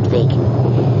hat, Ludwig.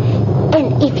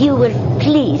 And if you will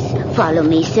please follow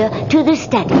me, sir, to the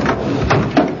study.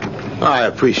 I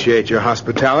appreciate your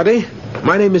hospitality.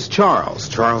 My name is Charles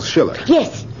Schiller.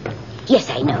 Yes,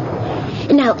 I know.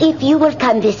 Now, if you will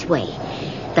come this way.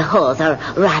 The halls are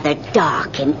rather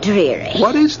dark and dreary.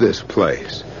 What is this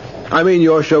place? I mean,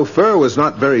 your chauffeur was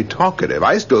not very talkative.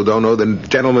 I still don't know the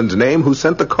gentleman's name who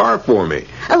sent the car for me.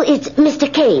 Oh, it's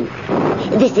Mr. Kane.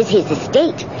 This is his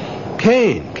estate.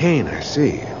 Kane, I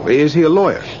see. Is he a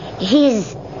lawyer?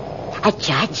 He's a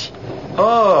judge.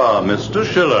 Ah, Mr.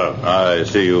 Schiller. I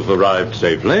see you've arrived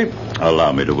safely.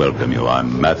 Allow me to welcome you.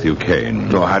 I'm Matthew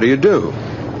Kane. Oh, how do you do?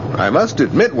 I must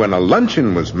admit, when a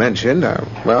luncheon was mentioned,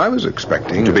 I was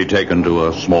expecting... To be taken to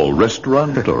a small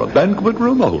restaurant or a banquet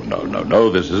room? Oh, no.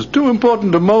 This is too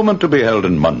important a moment to be held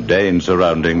in mundane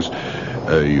surroundings.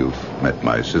 You've met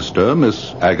my sister,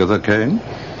 Miss Agatha Kane?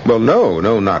 Well,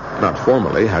 no, not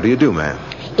formally. How do you do, ma'am?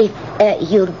 If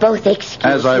you'll both excuse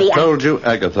me... As I've told you,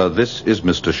 Agatha, this is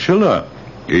Mr. Schiller.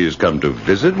 He's come to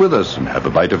visit with us and have a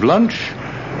bite of lunch.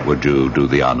 Would you do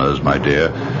the honors, my dear?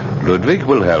 Ludwig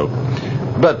will help.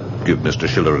 But give Mr.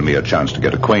 Schiller and me a chance to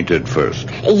get acquainted first.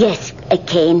 Yes,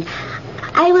 Kane.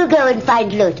 I will go and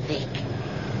find Ludwig.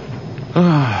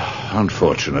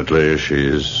 unfortunately,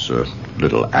 she's a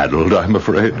little addled, I'm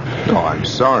afraid. Oh, I'm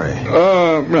sorry.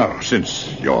 Now,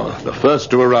 since you're the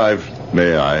first to arrive,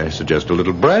 may I suggest a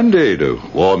little brandy to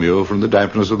warm you from the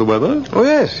dampness of the weather? Oh,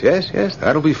 yes.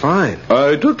 That'll be fine.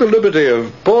 I took the liberty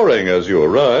of pouring as you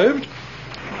arrived.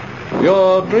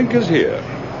 Your drink is here,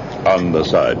 on the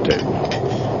side table.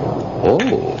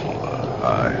 Oh,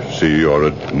 I see you're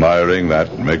admiring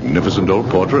that magnificent old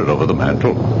portrait over the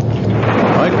mantel.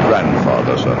 My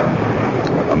grandfather,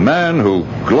 sir. A man who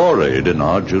gloried in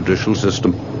our judicial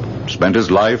system. Spent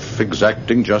his life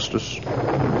exacting justice.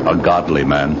 A godly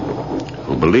man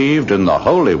who believed in the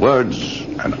holy words,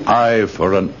 an eye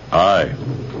for an eye.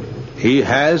 He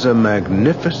has a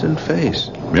magnificent face.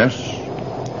 Yes.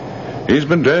 He's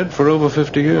been dead for over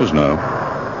 50 years now.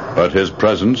 But his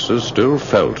presence is still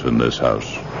felt in this house.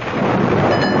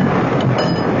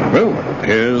 Well,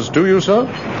 here's to you, sir.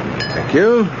 Thank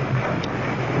you.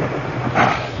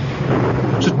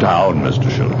 Sit down, Mr.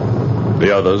 Schiller.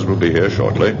 The others will be here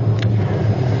shortly.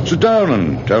 Sit down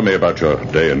and tell me about your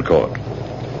day in court.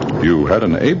 You had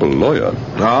an able lawyer.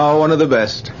 Oh, one of the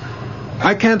best.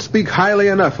 I can't speak highly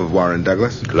enough of Warren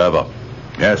Douglas. Clever.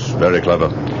 Yes, very clever.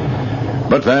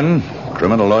 But then,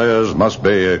 criminal lawyers must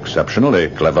be exceptionally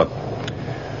clever.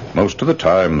 Most of the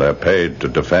time, they're paid to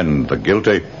defend the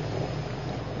guilty.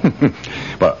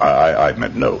 But I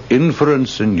meant no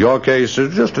inference in your case.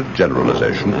 It's just a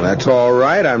generalization. That's all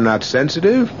right. I'm not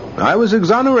sensitive. I was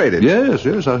exonerated. Yes,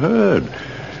 I heard.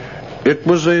 It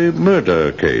was a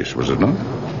murder case, was it not?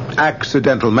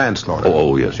 Accidental manslaughter.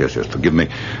 Oh, yes. Forgive me.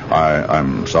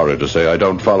 I'm sorry to say I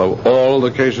don't follow all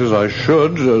the cases I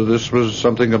should. This was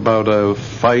something about a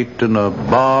fight in a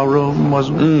barroom,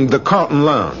 wasn't it? The Carlton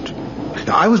Lounge.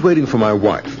 I was waiting for my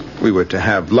wife. We were to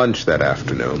have lunch that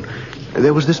afternoon.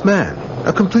 There was this man,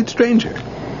 a complete stranger.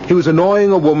 He was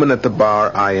annoying a woman at the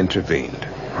bar. I intervened.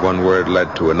 One word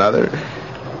led to another.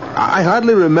 I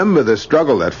hardly remember the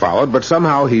struggle that followed, but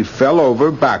somehow he fell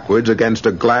over backwards against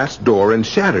a glass door and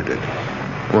shattered it.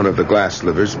 One of the glass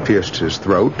slivers pierced his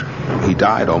throat. He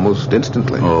died almost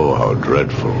instantly. Oh, how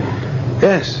dreadful.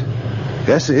 Yes,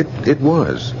 it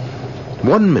was.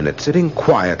 1 minute sitting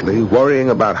quietly, worrying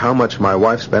about how much my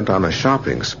wife spent on a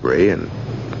shopping spree, and,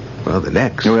 well, the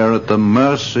next. We are at the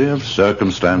mercy of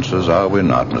circumstances, are we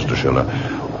not, Mr. Schiller?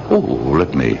 Oh,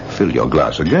 let me fill your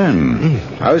glass again.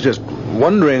 I was just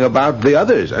wondering about the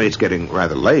others. It's getting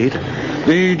rather late.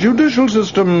 The judicial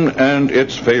system and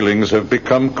its failings have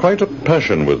become quite a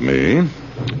passion with me.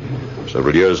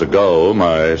 Several years ago,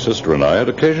 my sister and I had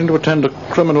occasion to attend a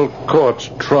criminal court's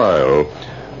trial.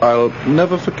 I'll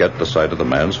never forget the sight of the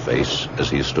man's face as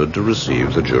he stood to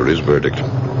receive the jury's verdict.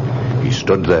 He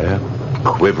stood there,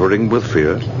 quivering with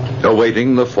fear,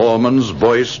 awaiting the foreman's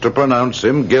voice to pronounce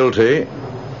him guilty.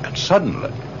 And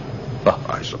suddenly,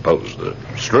 I suppose the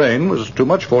strain was too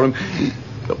much for him.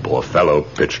 The poor fellow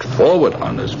pitched forward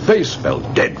on his face, fell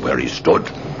dead where he stood.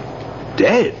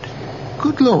 Dead?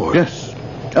 Good Lord. Yes.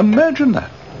 Imagine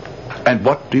that. And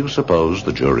what do you suppose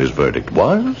the jury's verdict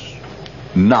was?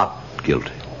 Not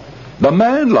guilty. The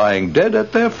man lying dead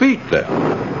at their feet there.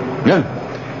 Yeah.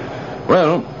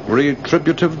 Well,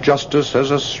 retributive justice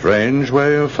has a strange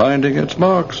way of finding its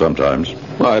mark sometimes.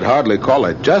 Well, I'd hardly call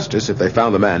it justice if they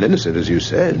found the man innocent, as you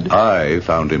said. I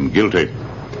found him guilty.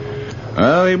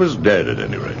 Well, he was dead at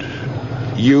any rate.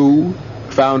 You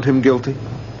found him guilty?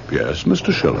 Yes,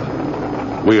 Mr. Schiller.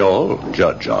 We all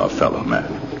judge our fellow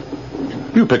man.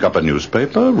 You pick up a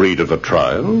newspaper, read of a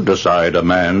trial, decide a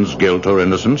man's guilt or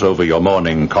innocence over your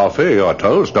morning coffee or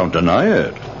toast. Don't deny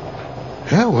it.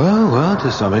 Yeah, well,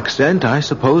 to some extent, I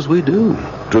suppose we do.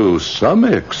 To some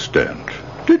extent?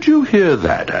 Did you hear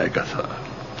that, Agatha?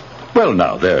 Well,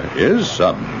 now, there is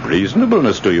some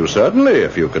reasonableness to you, certainly,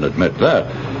 if you can admit that.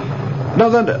 Now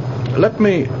then, let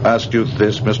me ask you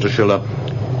this, Mr. Schiller.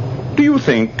 Do you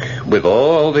think, with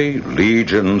all the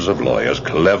legions of lawyers,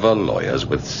 clever lawyers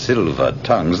with silver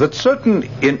tongues, that certain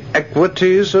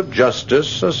inequities of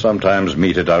justice are sometimes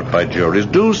meted out by juries?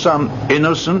 Do some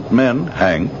innocent men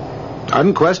hang?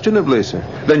 Unquestionably, sir.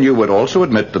 Then you would also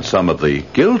admit that some of the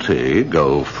guilty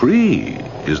go free.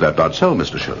 Is that not so,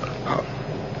 Mr. Schiller?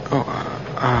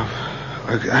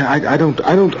 I don't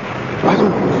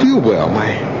feel well.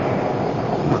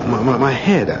 My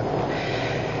head.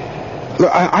 Look,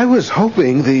 I was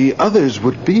hoping the others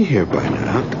would be here by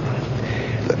now.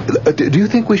 Do you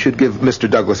think we should give Mr.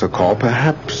 Douglas a call?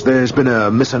 Perhaps there's been a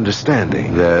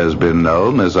misunderstanding. There's been no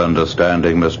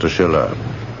misunderstanding, Mr. Schiller.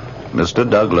 Mr.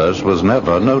 Douglas was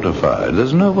never notified.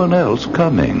 There's no one else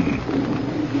coming.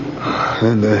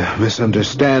 Then the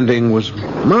misunderstanding was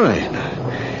mine.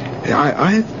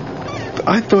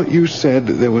 I thought you said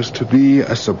there was to be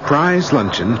a surprise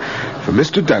luncheon for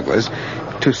Mr. Douglas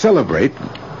to celebrate.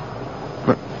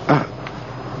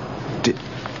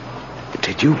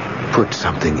 Did you put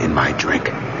something in my drink?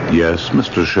 Yes,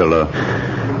 Mr. Schiller.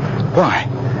 Why?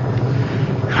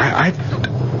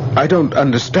 I don't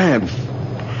understand.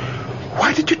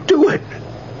 Why did you do it?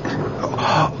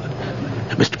 Oh,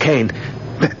 Mr. Kane,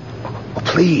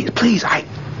 please, I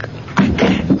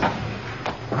can't.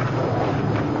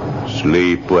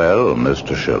 Sleep well,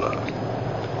 Mr. Schiller.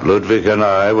 Ludwig and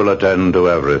I will attend to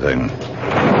everything.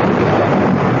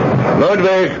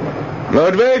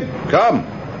 Ludwig, come.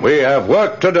 We have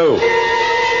work to do.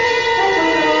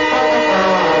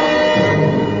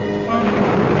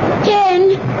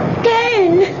 Ken!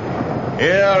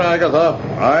 Here, Agatha.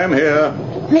 I'm here.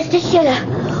 Mr. Schiller.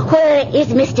 Where is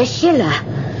Mr. Schiller?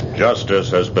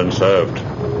 Justice has been served.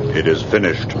 It is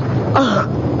finished.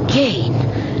 Oh, Kane.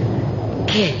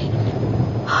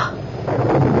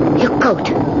 Your coat.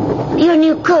 Your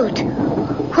new coat.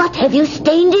 What have you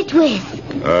stained it with?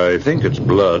 I think it's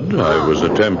blood. I was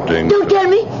attempting... Don't tell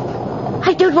me.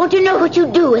 I don't want to know what you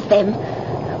do with them.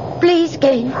 Please,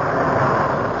 Kane.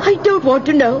 I don't want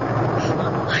to know.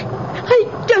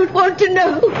 I don't want to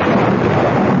know.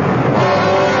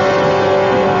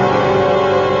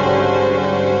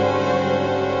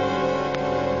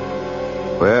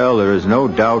 Well, there is no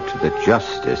doubt that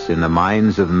justice in the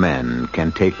minds of men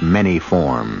can take many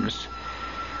forms.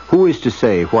 Who is to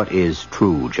say what is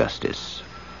true justice?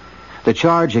 The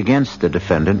charge against the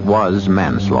defendant was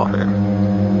manslaughter.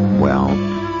 Well,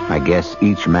 I guess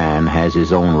each man has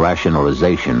his own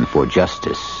rationalization for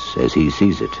justice as he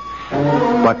sees it.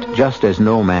 But just as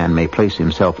no man may place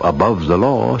himself above the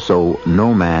law, so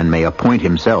no man may appoint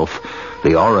himself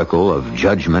the oracle of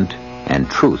judgment and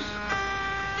truth.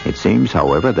 It seems,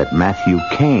 however, that Matthew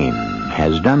Kane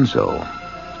has done so.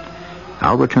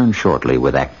 I'll return shortly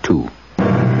with Act 2.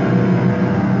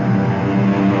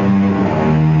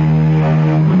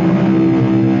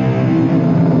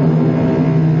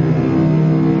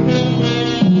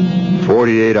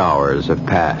 "48 hours have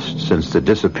passed since the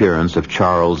disappearance of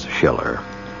Charles Schiller.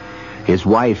 His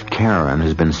wife, Karen,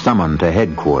 has been summoned to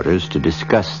headquarters to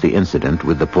discuss the incident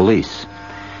with the police.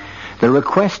 The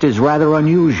request is rather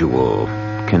unusual,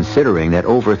 considering that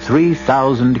over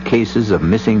 3,000 cases of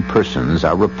missing persons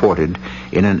are reported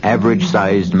in an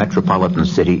average-sized metropolitan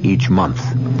city each month.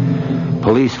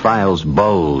 Police files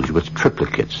bulge with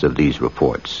triplicates of these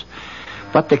reports.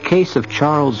 But the case of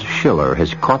Charles Schiller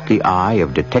has caught the eye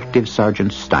of Detective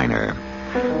Sergeant Steiner.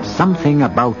 Something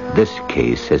about this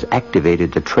case has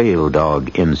activated the trail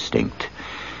dog instinct.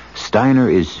 Steiner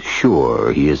is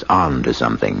sure he is on to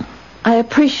something. I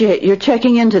appreciate your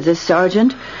checking into this,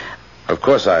 Sergeant. Of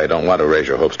course, I don't want to raise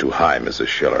your hopes too high, Mrs.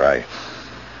 Schiller.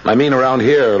 I mean, around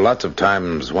here, lots of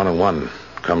times 1 and 1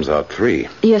 comes out 3.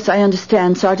 Yes, I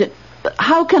understand, Sergeant. But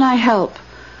how can I help?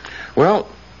 Well,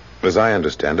 as I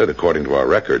understand it, according to our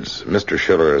records, Mr.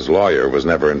 Schiller's lawyer was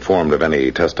never informed of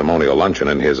any testimonial luncheon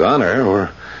in his honor or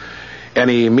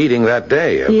any meeting that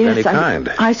day of any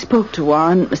kind. I spoke to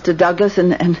Warren, Mr. Douglas,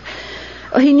 and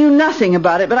he knew nothing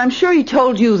about it, but I'm sure he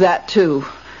told you that, too.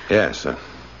 Yes,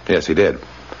 he did.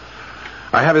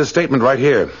 I have his statement right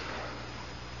here.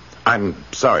 I'm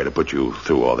sorry to put you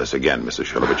through all this again, Mrs.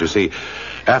 Schiller, but you see,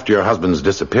 after your husband's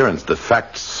disappearance, the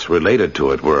facts related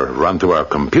to it were run through our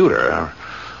computer. Our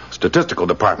statistical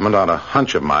department, on a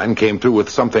hunch of mine, came through with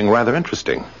something rather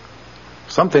interesting.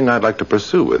 Something I'd like to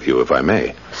pursue with you, if I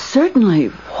may. Certainly.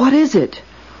 What is it?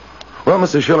 Well,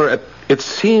 Mrs. Schiller, it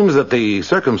seems that the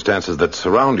circumstances that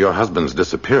surround your husband's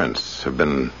disappearance have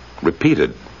been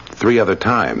repeated 3 other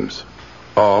times,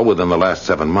 all within the last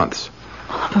 7 months.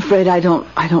 I'm afraid I don't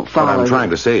follow. What I'm trying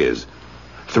to say is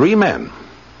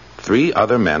 3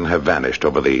 other men have vanished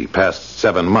over the past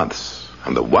 7 months.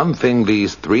 And the one thing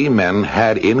these 3 men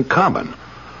had in common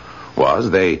was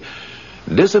they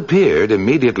disappeared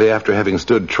immediately after having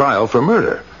stood trial for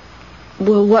murder.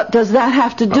 Well, what does that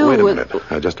have to do with... Wait a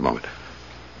minute. Just a moment.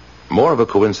 More of a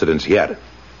coincidence yet.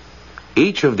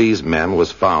 Each of these men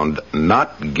was found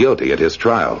not guilty at his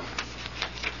trial.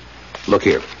 Look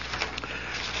here.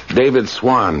 David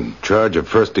Swan, charge of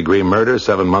first-degree murder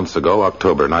 7 months ago,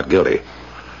 October, not guilty.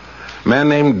 Man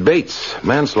named Bates,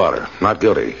 manslaughter, not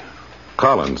guilty.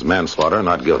 Collins, manslaughter,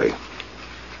 not guilty.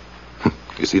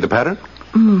 You see the pattern?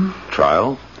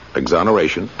 Trial,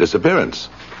 exoneration, disappearance.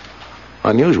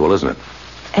 Unusual, isn't it?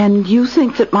 And you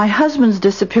think that my husband's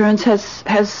disappearance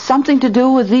has something to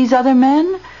do with these other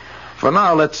men? For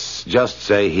now, let's just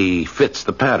say he fits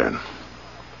the pattern.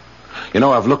 You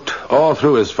know, I've looked all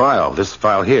through his file, this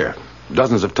file here,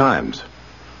 dozens of times.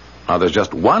 Now, there's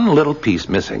just one little piece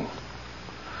missing.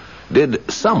 Did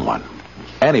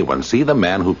anyone see the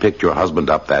man who picked your husband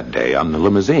up that day on the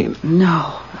limousine?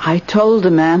 No. I told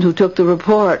the man who took the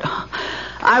report.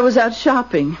 I was out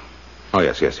shopping. Oh,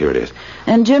 yes, here it is.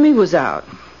 And Jimmy was out.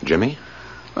 Jimmy?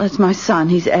 Well, it's my son.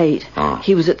 He's 8. Oh.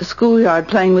 He was at the schoolyard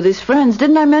playing with his friends.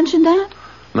 Didn't I mention that?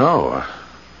 No.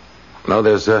 No,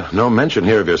 there's no mention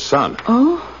here of your son.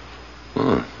 Oh?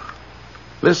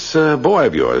 This boy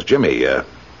of yours, Jimmy,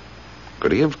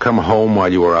 could he have come home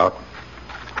while you were out?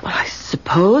 Well, I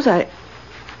suppose. I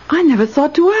never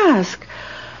thought to ask.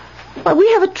 Well,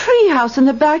 we have a tree house in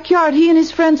the backyard. He and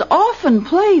his friends often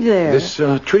play there. This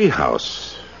tree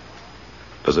house,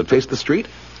 does it face the street?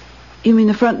 You mean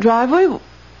the front driveway?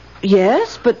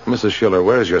 Yes, but... Mrs. Schiller,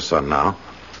 where is your son now?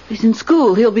 He's in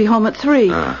school. He'll be home at 3.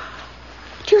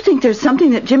 Do you think there's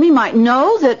something that Jimmy might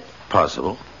know that...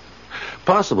 Possible,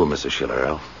 Mrs.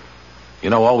 Schiller. You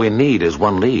know, all we need is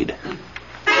one lead.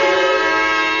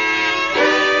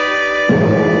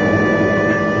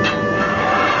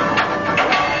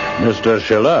 Mr.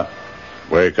 Schiller.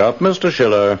 Wake up, Mr.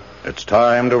 Schiller. It's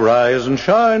time to rise and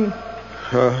shine.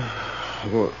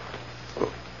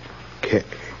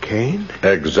 Kane?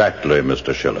 Exactly,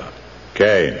 Mr. Schiller.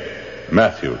 Kane.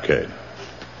 Matthew Kane.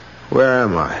 Where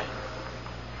am I?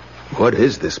 What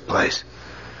is this place?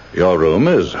 Your room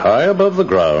is high above the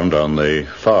ground on the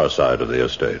far side of the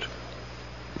estate.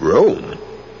 Room?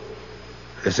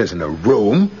 This isn't a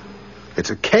room. It's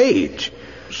a cage.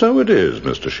 So it is,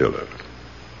 Mr. Schiller.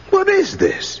 What is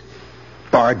this?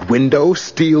 Barred window,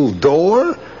 steel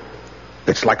door?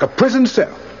 It's like a prison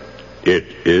cell. It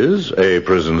is a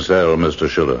prison cell, Mr.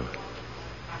 Schiller.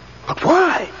 But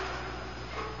why?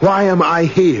 Why am I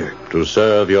here? To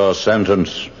serve your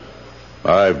sentence.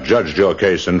 I've judged your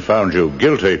case and found you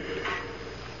guilty.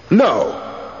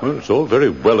 No. Well, it's all very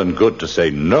well and good to say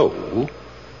no,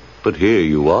 but here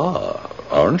you are,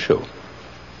 aren't you?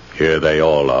 Here they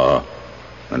all are,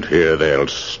 and here they'll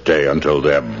stay until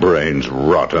their brains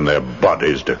rot and their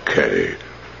bodies decay.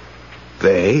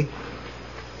 They?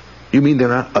 You mean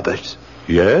there are others?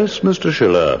 Yes, Mr.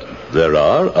 Schiller, there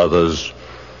are others.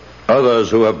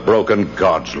 Others who have broken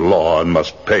God's law and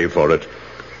must pay for it.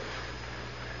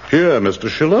 Here, Mr.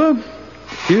 Schiller,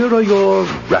 here are your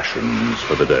rations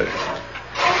for the day.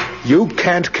 You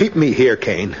can't keep me here,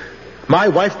 Kane. My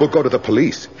wife will go to the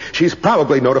police. She's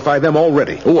probably notified them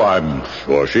already. Oh, I'm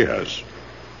sure she has.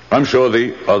 I'm sure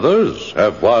the others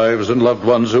have wives and loved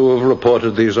ones who have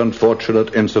reported these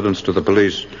unfortunate incidents to the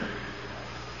police.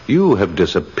 You have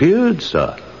disappeared,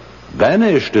 sir.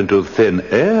 Vanished into thin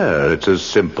air. It's as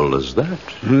simple as that.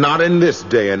 Not in this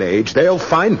day and age. They'll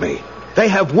find me. They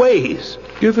have ways.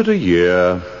 Give it a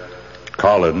year.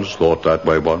 Collins thought that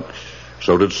way once.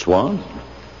 So did Swan.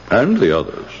 And the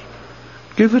others.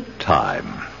 Give it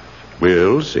time.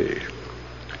 We'll see.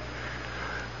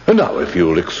 And now, if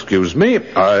you'll excuse me,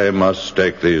 I must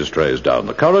take these trays down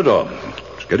the corridor.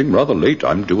 It's getting rather late.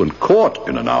 I'm due in court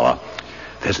in an hour.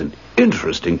 There's an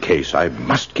interesting case I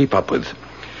must keep up with.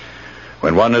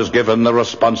 When one is given the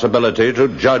responsibility to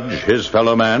judge his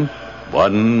fellow man,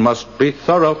 one must be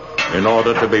thorough in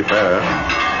order to be fair.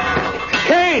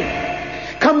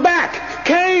 Kane! Come back!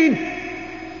 Kane!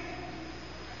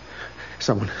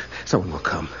 Someone will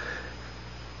come.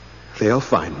 They'll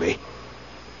find me.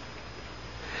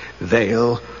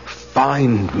 They'll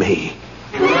find me.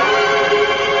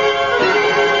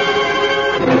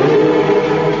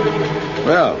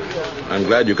 Well, I'm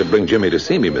glad you could bring Jimmy to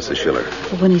see me, Mrs. Schiller.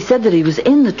 When he said that he was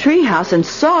in the treehouse and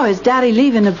saw his daddy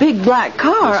leave in a big black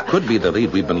car... This could be the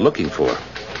lead we've been looking for.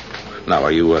 Now,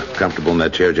 are you comfortable in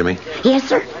that chair, Jimmy? Yes,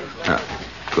 sir.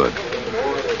 Good.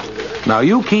 Now,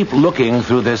 you keep looking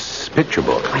through this picture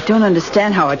book. I don't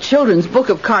understand how a children's book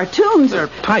of cartoons... They're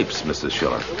types, Mrs.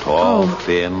 Schiller. Tall,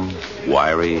 thin,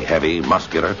 wiry, heavy,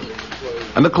 muscular.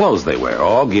 And the clothes they wear,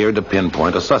 all geared to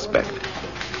pinpoint a suspect.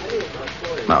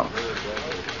 Now,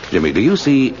 Jimmy, do you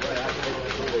see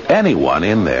anyone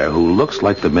in there who looks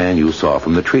like the man you saw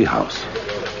from the treehouse?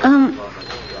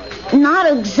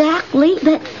 Not exactly,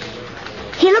 but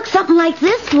he looks something like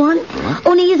this one. Huh?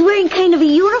 Only he's wearing kind of a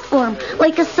uniform,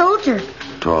 like a soldier.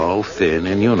 Tall, thin,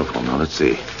 in uniform. Now, let's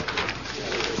see.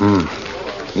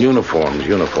 Uniforms.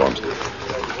 Here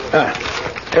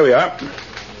we are.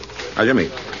 Now, Jimmy,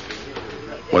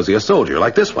 was he a soldier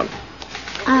like this one?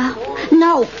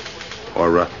 No.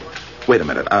 Or, wait a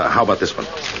minute. How about this one?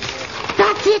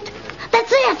 That's it.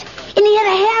 And he had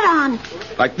a hat on.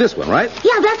 Like this one, right?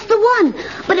 Yeah, that's the one.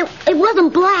 But it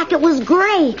wasn't black. It was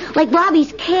gray, like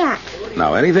Robbie's cat.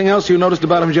 Now, anything else you noticed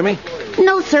about him, Jimmy?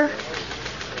 No, sir.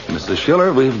 Mrs.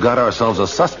 Schiller, we've got ourselves a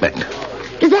suspect.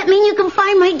 Does that mean you can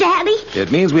find my daddy? It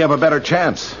means we have a better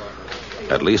chance.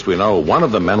 At least we know one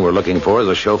of the men we're looking for is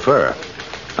a chauffeur.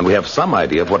 And we have some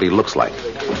idea of what he looks like.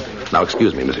 Now,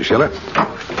 excuse me, Mrs. Schiller.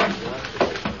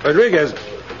 Rodriguez,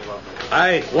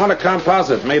 I want a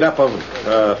composite made up of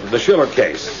the Schiller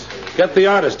case. Get the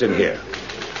artist in here.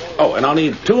 Oh, and I'll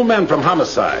need 2 men from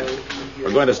homicide.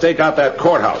 We're going to stake out that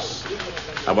courthouse.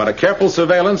 I want a careful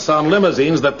surveillance on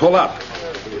limousines that pull up.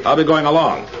 I'll be going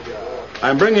along.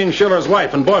 I'm bringing Schiller's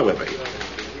wife and boy with me.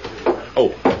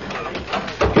 Oh,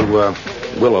 you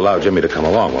will allow Jimmy to come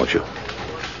along, won't you?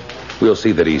 We'll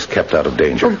see that he's kept out of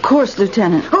danger. Of course,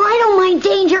 Lieutenant. Oh, I don't mind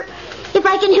danger. If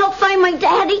I can help find my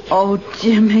daddy. Oh,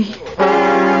 Jimmy.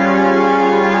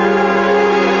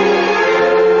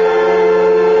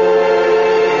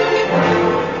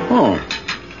 Oh,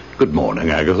 good morning,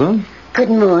 Agatha. Good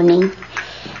morning.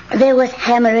 There was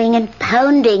hammering and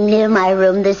pounding near my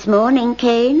room this morning,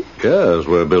 Kane. Yes,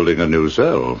 we're building a new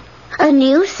cell. A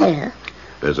new cell?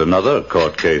 There's another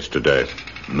court case today.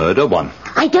 Murder one.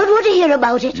 I don't want to hear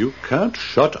about it. You can't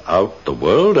shut out the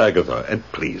world, Agatha. And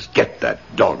please, get that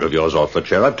dog of yours off the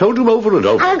chair. I've told you over and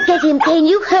over. I'll get him, Kane.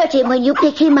 You hurt him when you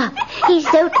pick him up. He's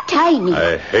so tiny.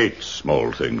 I hate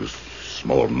small things.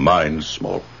 Small minds,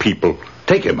 small people.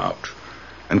 Take him out.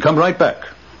 And come right back.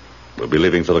 We'll be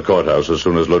leaving for the courthouse as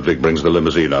soon as Ludwig brings the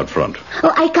limousine out front.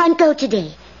 Oh, I can't go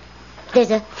today. There's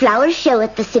a flower show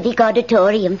at the Civic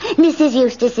Auditorium. Mrs.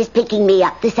 Eustace is picking me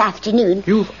up this afternoon.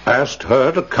 You've asked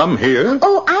her to come here?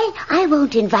 Oh, I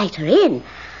won't invite her in.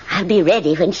 I'll be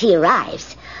ready when she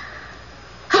arrives.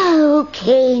 Oh,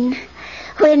 Kane,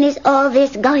 when is all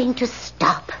this going to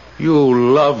stop?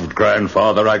 You loved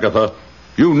Grandfather, Agatha.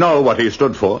 You know what he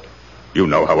stood for. You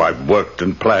know how I've worked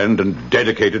and planned and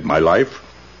dedicated my life.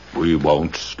 We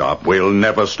won't stop. We'll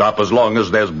never stop as long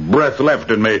as there's breath left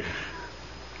in me.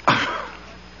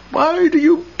 Why do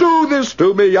you do this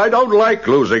to me? I don't like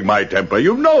losing my temper.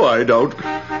 You know I don't.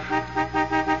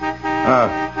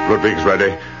 Ludwig's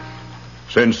ready.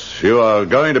 Since you are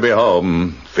going to be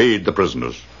home, feed the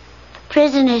prisoners.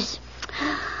 Prisoners?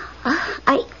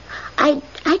 I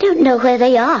don't know where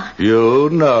they are. You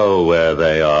know where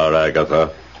they are,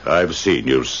 Agatha. I've seen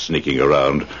you sneaking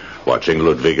around, watching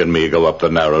Ludwig and me go up the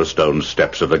narrow stone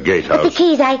steps of the gatehouse. But the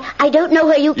keys, I don't know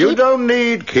where you keep... You don't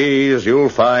need keys. You'll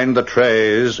find the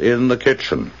trays in the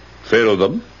kitchen. Fill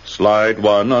them. Slide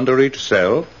one under each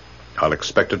cell. I'll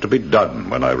expect it to be done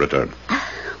when I return.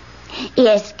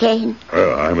 Yes, Kane.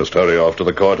 Well, I must hurry off to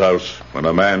the courthouse. When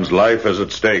a man's life is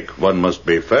at stake, one must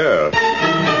be fair.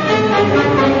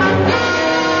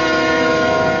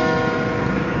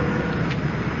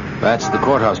 That's the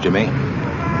courthouse, Jimmy.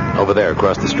 Over there,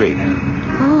 across the street.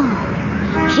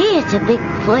 Oh, gee, it's a big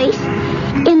place.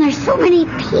 And there's so many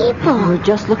people. We're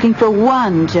just looking for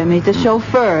one, Jimmy, the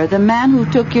chauffeur, the man who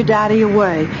took your daddy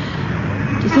away.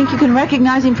 Do you think you can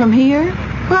recognize him from here?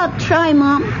 Well, try,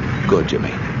 Mom. Good,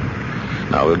 Jimmy.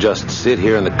 Now, we'll just sit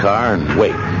here in the car and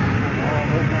wait.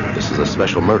 This is a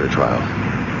special murder trial.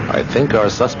 I think our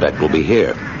suspect will be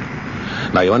here.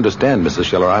 Now, you understand, Mrs.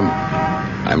 Schiller,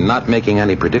 I'm not making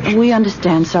any predictions. We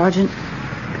understand, Sergeant.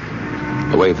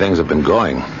 The way things have been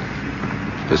going,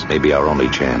 this may be our only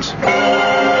chance.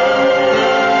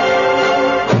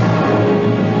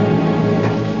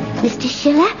 Mr.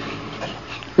 Schiller?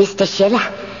 Mr. Schiller?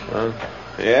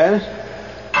 Yes?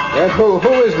 Yes, who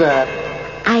is that?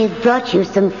 I've brought you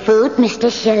some food, Mr.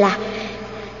 Schiller.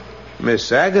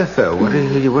 Miss Agatha, what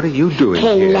are you doing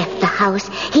Kane here? left the house.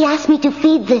 He asked me to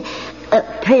feed the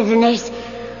prisoners.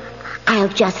 I'll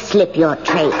just slip your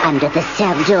tray under the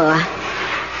cell door.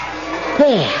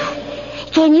 There.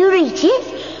 Can you reach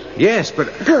it? Yes, but...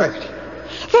 Good.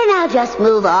 Then I'll just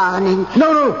move on and...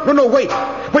 No, wait.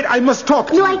 Wait, I must talk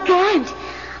to you. No, I can't.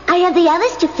 I have the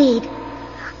others to feed.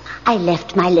 I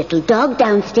left my little dog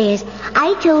downstairs.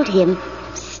 I told him,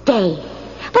 stay.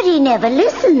 But he never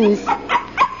listens.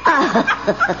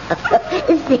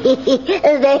 See,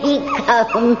 there he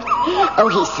comes. Oh,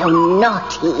 he's so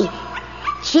naughty.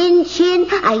 Chin Chin,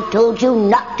 I told you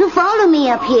not to follow me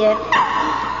up here.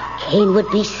 Kane would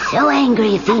be so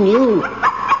angry if he knew.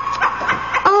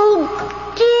 Oh,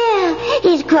 dear.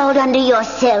 He's crawled under your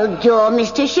cell door,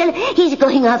 Mr. Schiller. He's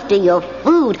going after your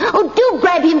food. Oh, do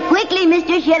grab him quickly,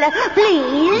 Mr. Schiller,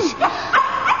 please.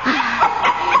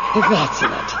 That's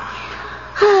it.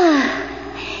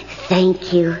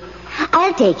 Thank you.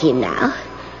 I'll take him now.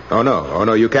 Oh,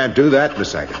 no, you can't do that,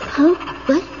 Miss Agatha. Huh?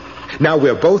 What? Now,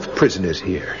 we're both prisoners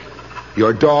here.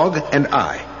 Your dog and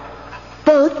I.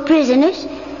 Both prisoners?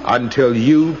 Until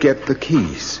you get the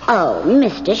keys. Oh,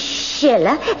 Mr.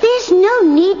 Schiller, there's no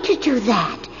need to do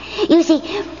that. You see,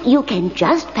 you can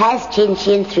just pass Chin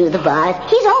Chin through the bars.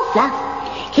 He's all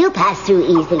fluff. He'll pass through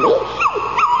easily.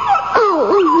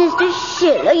 Oh, Mr.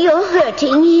 Sheila, you're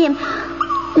hurting him.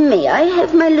 May I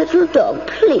have my little dog,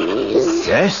 please?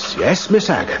 Yes, Miss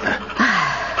Agatha.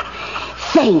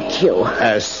 Thank you.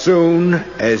 As soon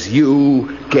as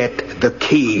you get the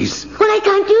keys. Well, I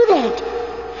can't do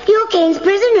that. You're Kane's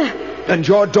prisoner. And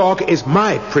your dog is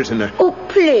my prisoner. Oh,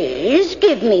 please,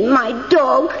 give me my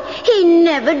dog. He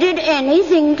never did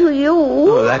anything to you.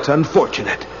 Oh, that's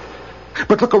unfortunate.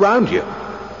 But look around you.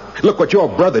 Look what your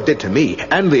brother did to me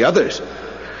and the others.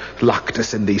 Locked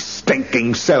us in these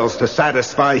stinking cells to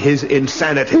satisfy his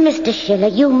insanity. Mr. Schiller,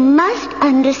 you must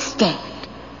understand.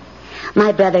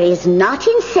 My brother is not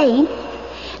insane.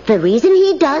 The reason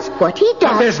he does what he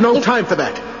does... But there's no time for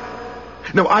that.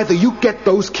 No, either you get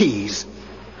those keys,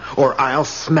 or I'll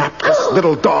snap this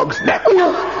little dog's neck. No,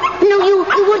 you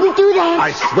wouldn't do that.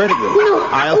 I swear to you, No.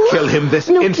 I'll kill him this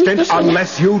instant Mr. Schiller.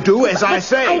 unless you do as I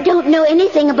say. I don't know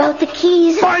anything about the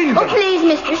keys. Find them. Oh, please,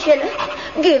 Mr.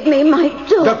 Schiller, give me my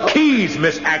dog. The keys,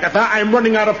 Miss Agatha. I'm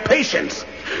running out of patience.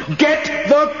 Get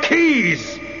the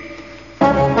keys.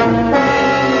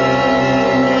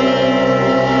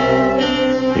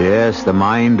 Yes, the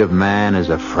mind of man is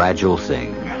a fragile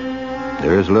thing.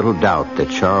 There is little doubt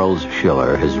that Charles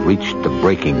Schiller has reached the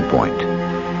breaking point.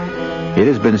 It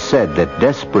has been said that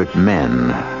desperate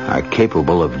men are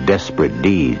capable of desperate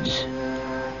deeds.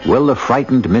 Will the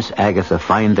frightened Miss Agatha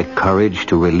find the courage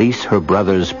to release her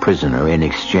brother's prisoner in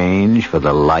exchange for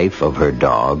the life of her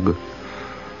dog?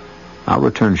 I'll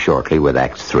return shortly with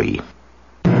Act 3.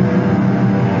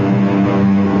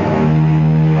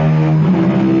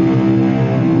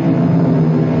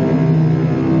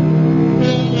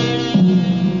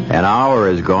 An hour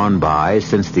has gone by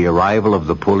since the arrival of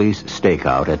the police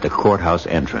stakeout at the courthouse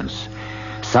entrance.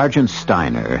 Sergeant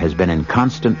Steiner has been in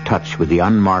constant touch with the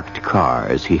unmarked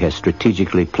cars he has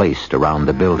strategically placed around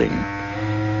the building.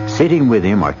 Sitting with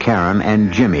him are Karen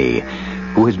and Jimmy,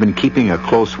 who has been keeping a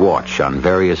close watch on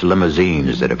various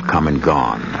limousines that have come and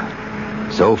gone.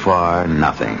 So far,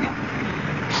 nothing.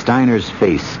 Steiner's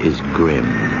face is grim.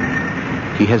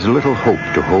 He has little hope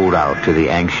to hold out to the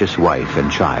anxious wife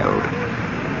and child,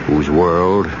 whose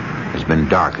world has been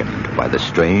darkened by the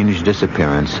strange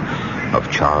disappearance of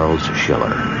Charles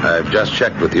Schiller. I've just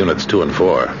checked with units 2 and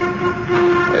 4.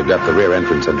 They've got the rear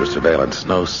entrance under surveillance.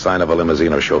 No sign of a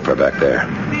limousine or chauffeur back there.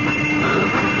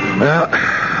 Well,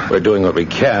 we're doing what we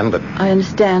can, but... I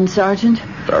understand, Sergeant.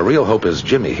 Our real hope is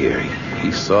Jimmy here.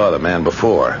 He saw the man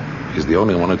before. He's the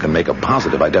only one who can make a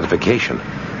positive identification.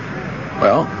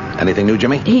 Well, anything new,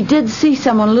 Jimmy? He did see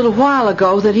someone a little while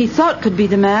ago that he thought could be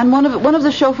the man. One of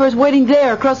the chauffeurs waiting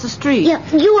there across the street. Yeah,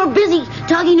 you were busy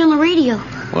talking on the radio.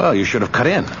 Well, you should have cut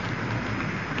in.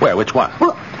 Where? Which one?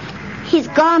 Well, he's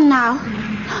gone now.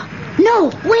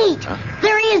 No, wait.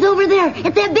 There he is over there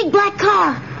at that big black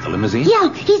car. The limousine?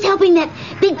 Yeah, he's helping that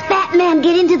big fat man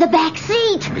get into the back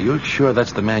seat. Are you sure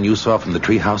that's the man you saw from the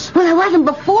treehouse? Well, I wasn't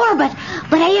before, but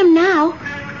I am now.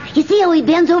 You see how he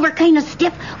bends over kind of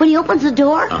stiff when he opens the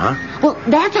door? Uh-huh. Well,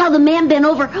 that's how the man bent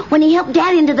over when he helped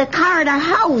Dad into the car at our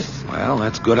house. Well,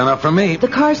 that's good enough for me. The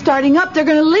car's starting up. They're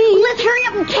going to leave. Let's hurry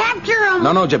up and capture him.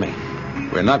 No, Jimmy.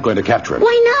 We're not going to capture him.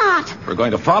 Why not? We're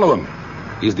going to follow him.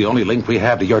 He's the only link we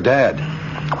have to your dad.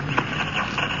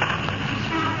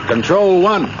 Control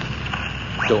 1.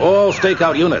 To all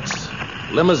stakeout units.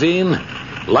 Limousine,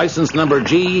 license number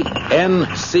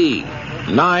GNC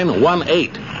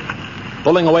 918.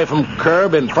 Pulling away from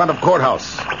curb in front of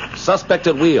courthouse. Suspect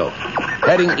at wheel.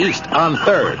 Heading east on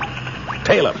 3rd.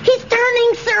 Tail him. He's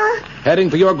turning, sir. Heading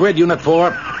for your grid, Unit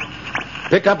 4.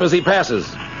 Pick up as he passes.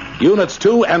 Units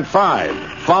 2 and 5.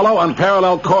 Follow on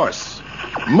parallel course.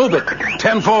 Move it.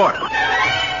 10-4.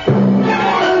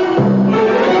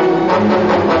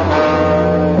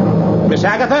 Miss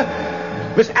Agatha?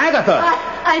 Miss Agatha!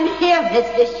 I'm here,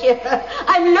 Mr. Schiller.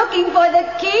 I'm looking for the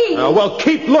key. Well,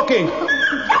 keep looking.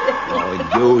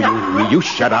 Oh, you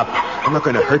shut up. I'm not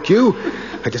going to hurt you.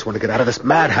 I just want to get out of this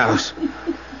madhouse.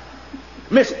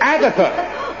 Miss Agatha!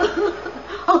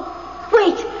 Oh,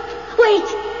 wait.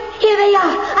 Here they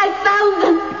are. I found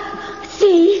them.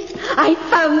 See, I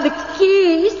found the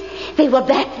keys. They were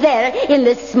back there in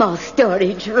this small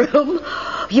storage room.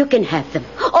 You can have them.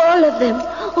 All of them.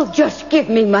 Oh, just give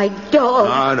me my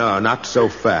dog. No, not so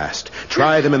fast.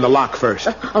 Try them in the lock first.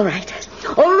 All right.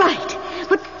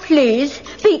 But please,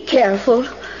 be careful.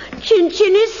 Chin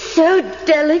Chin is so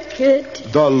delicate.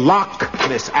 The lock,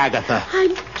 Miss Agatha.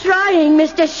 I'm trying,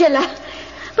 Mr. Schiller.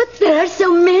 But there are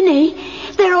so many.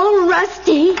 They're all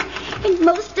rusty. And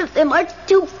most of them are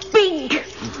too big.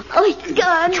 Oh,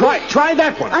 God. Try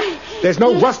that one. There's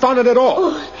no rust on it at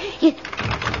all. It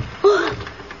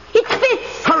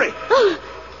fits. Hurry. Oh.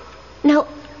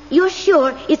 you're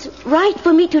sure it's right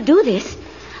for me to do this?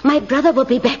 My brother will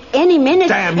be back any minute.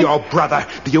 Damn your brother.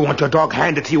 Do you want your dog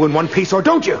handed to you in one piece or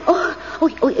don't you? Oh,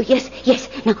 yes.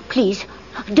 Now, please,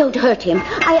 don't hurt him.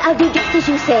 I'll do just as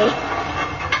you say.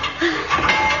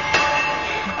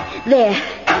 There.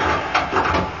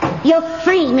 You're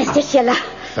free, Mr. Schiller.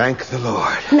 Thank the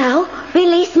Lord. Now,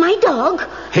 release my dog.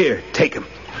 Here, take him.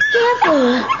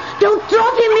 Careful. Don't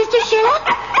drop him, Mr. Schiller.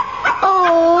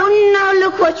 Oh, now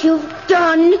look what you've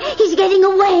done. He's getting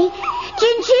away.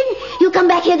 Chin, you come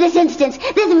back here this instant.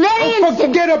 This very instant.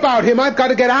 Forget about him. I've got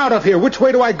to get out of here. Which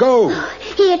way do I go?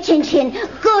 Here, Chin.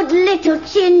 Good little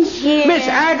Chin. Miss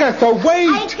Agatha, wait.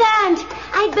 I can't.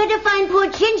 I'd better find poor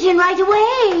Chin right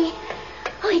away.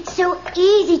 Oh, it's so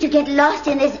easy to get lost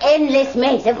in this endless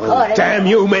maze of corridors. Damn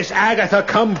you, Miss Agatha.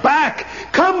 Come back.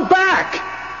 Come back.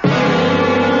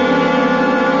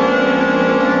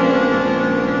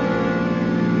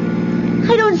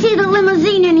 I don't see the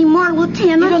limousine anymore,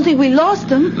 Lieutenant. You don't think we lost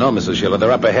them? No, Mrs. Schiller,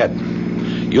 they're up ahead.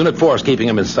 Unit 4 is keeping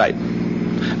him in sight.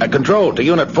 Control to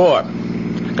Unit 4.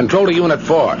 Control to Unit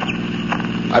 4.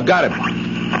 I've got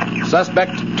him.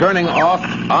 Suspect turning off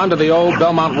onto the old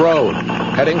Belmont Road,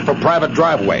 heading for private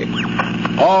driveway.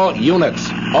 All units,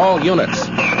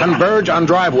 converge on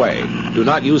driveway. Do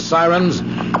not use sirens.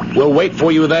 We'll wait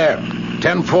for you there.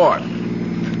 10-4.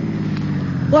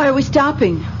 Why are we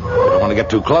stopping? We don't want to get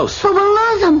too close. But we'll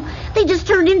lose them. They just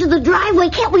turned into the driveway.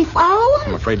 Can't we follow them?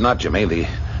 I'm afraid not, Jimmy. The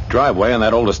driveway and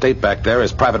that old estate back there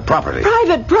is private property.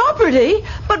 Private property?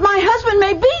 But my husband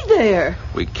may be there.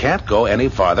 We can't go any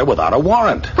farther without a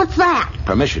warrant. What's that?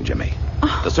 Permission, Jimmy,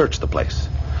 to search the place.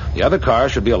 The other car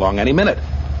should be along any minute.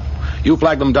 You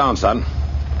flag them down, son.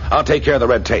 I'll take care of the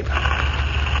red tape.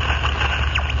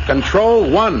 Control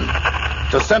 1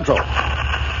 to Central.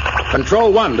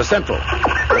 Control 1 to Central.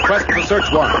 Request for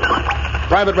search warrant.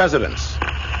 Private residence.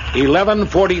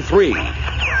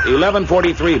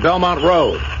 1143 Belmont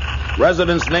Road.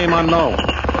 Residence name unknown.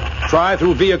 Try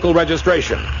through vehicle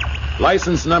registration.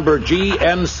 License number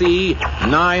GNC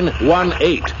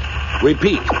 918.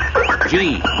 Repeat.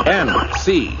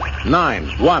 GNC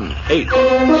 918.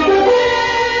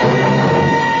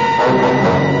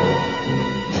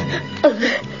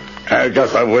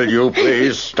 Agatha, will you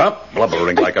please stop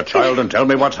blubbering like a child and tell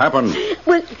me what's happened?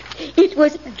 Well, it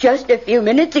was just a few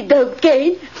minutes ago,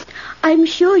 Kane. I'm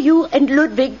sure you and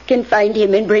Ludwig can find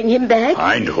him and bring him back.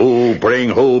 Find who? Bring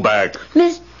who back?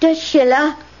 Mr.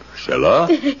 Schiller. Schiller?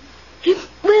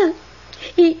 Well,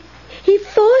 he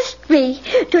forced me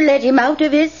to let him out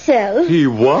of his cell. He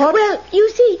what? Well, you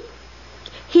see,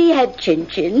 he had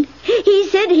Chin. He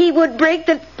said he would break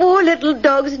the poor little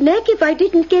dog's neck if I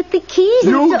didn't get the keys.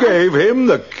 You gave him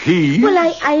the keys?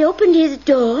 Well, I opened his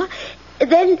door,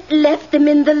 then left them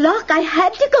in the lock. I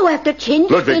had to go after Chin.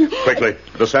 Ludwig, quickly.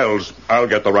 The cells. I'll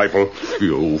get the rifle.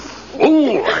 You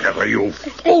fool, Agatha, you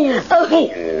fool.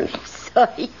 Oh,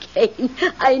 sorry, Kane.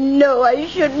 I know I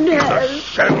shouldn't have. The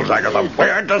shells, Agatha.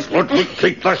 Where does Ludwig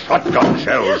keep the shotgun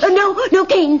shells? No,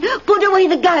 Kane. Put away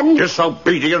the gun.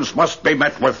 Disobedience must be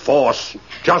met with force.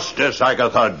 Justice,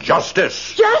 Agatha,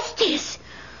 justice. Justice?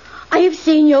 I have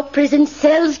seen your prison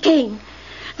cells, Kane.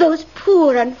 Those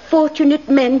poor, unfortunate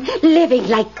men living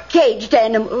like caged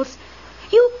animals.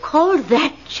 You call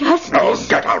that justice? No,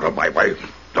 get out of my way.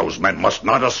 Those men must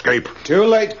not escape. Too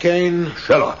late, Kane.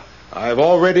 Schiller. I've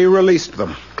already released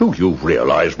them. Do you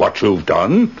realize what you've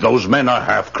done? Those men are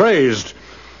half crazed.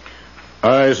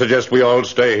 I suggest we all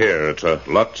stay here. It's a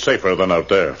lot safer than out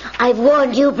there. I've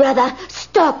warned you, brother.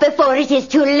 Stop before it is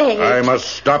too late. I must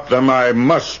stop them. I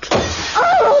must.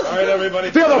 Oh! All right, everybody.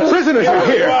 The other prisoners are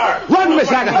here. Run,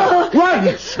 Miss Agatha.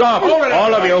 Run. Stop.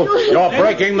 All of you. You're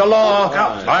breaking the law.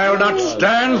 I'll not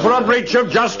stand for a breach of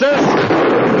justice.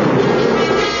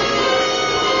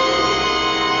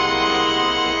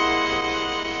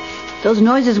 Those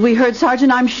noises we heard,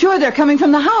 Sergeant, I'm sure they're coming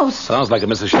from the house. Sounds like it,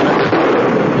 Mrs. Schiller.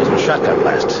 Those were shotgun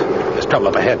blasts. There's trouble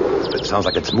up ahead. It sounds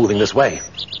like it's moving this way.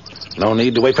 No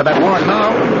need to wait for that warrant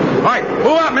now. All right, move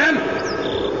out, men.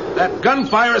 That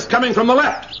gunfire is coming from the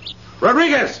left.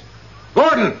 Rodriguez,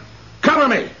 Gordon, cover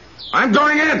me. I'm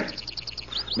going in.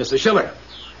 Mrs. Schiller,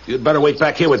 you'd better wait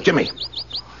back here with Jimmy.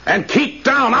 And keep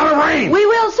down, out of range. We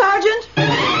will, Sergeant.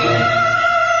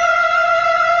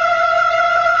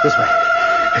 This way.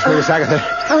 This way, Miss Agatha.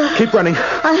 Keep running.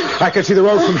 I can see the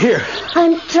road from here.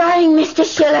 I'm trying, Mr.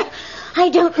 Schiller. I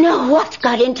don't know what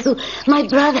got into my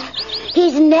brother.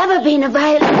 He's never been a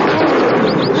violent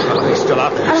man. Oh, he's still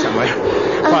out there somewhere,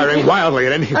 firing wildly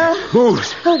at anything that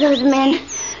moves. Oh, those men.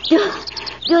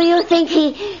 Do you think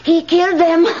he killed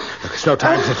them? There's no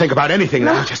time to think about anything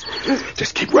now.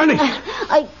 Just keep running.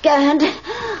 I can't.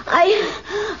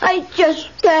 I just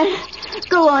can't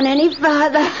go on any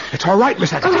farther. It's all right,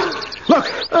 Miss Agatha.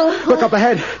 Look up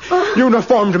ahead.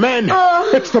 Uniformed men.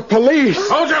 It's the police.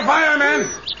 Hold your fire, men.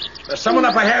 There's someone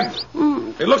up ahead.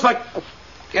 It looks like...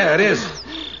 Yeah, it is.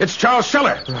 It's Charles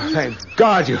Schiller. Oh, thank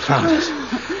God you found us.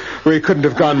 We couldn't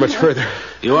have gone much further.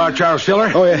 You are Charles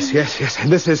Schiller? Oh, yes. And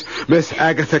this is Miss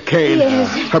Agatha Kane.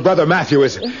 Yes. Her brother Matthew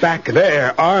is back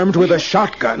there, armed with a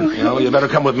shotgun. Well, you better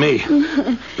come with me.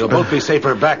 You'll both be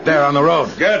safer back there on the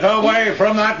road. Get away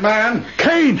from that man.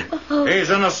 Kane!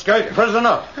 He's an escaped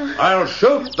prisoner. I'll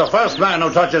shoot the first man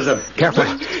who touches him. Careful.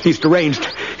 He's deranged.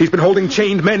 He's been holding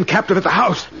chained men captive at the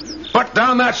house. Put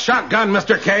down that shotgun,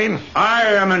 Mr. Kane.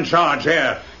 I am in charge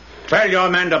here. Tell your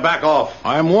men to back off.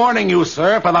 I'm warning you,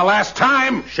 sir, for the last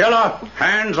time. Schiller,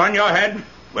 hands on your head.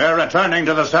 We're returning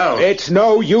to the cell. It's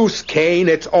no use, Kane.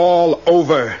 It's all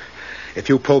over. If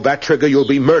you pull that trigger, you'll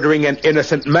be murdering an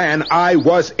innocent man. I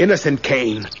was innocent,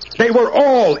 Kane. They were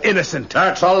all innocent.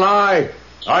 That's a lie.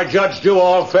 I judged you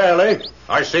all fairly.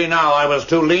 I see now I was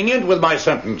too lenient with my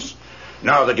sentence.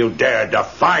 Now that you dare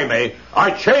defy me,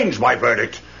 I change my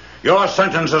verdict. Your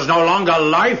sentence is no longer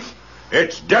life.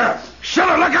 It's death.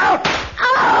 Schiller, look out!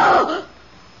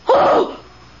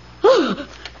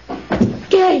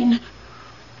 Kane.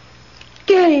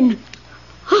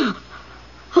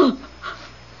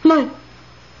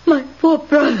 My poor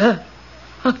brother.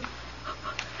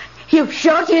 You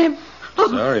shot him.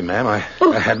 Sorry, ma'am. I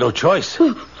had no choice.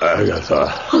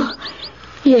 Agatha.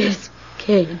 Yes,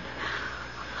 Kane.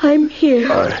 I'm here.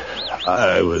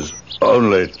 I was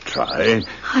only trying.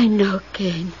 I know,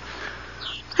 Kane.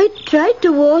 I tried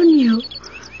to warn you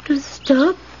to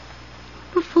stop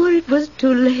before it was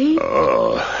too late.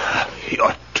 Oh,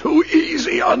 you're too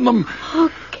easy on them.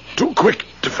 Okay. Too quick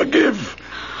to forgive.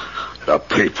 The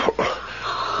people,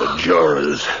 the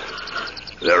jurors,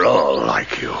 they're all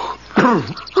like you.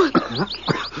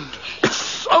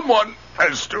 Someone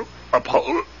has to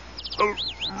uphold the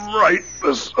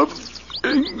rightness of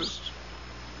things.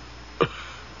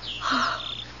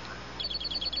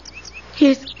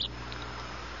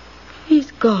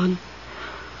 He's gone.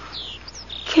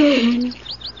 Kane.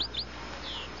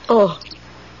 Oh,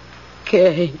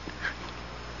 Kane.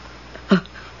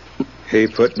 He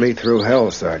put me through hell,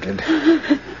 Sergeant.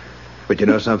 But you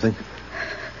know something?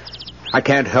 I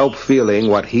can't help feeling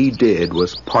what he did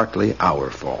was partly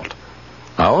our fault.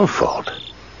 Our fault?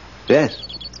 Yes.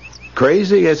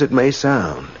 Crazy as it may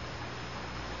sound,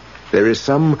 there is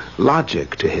some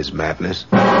logic to his madness.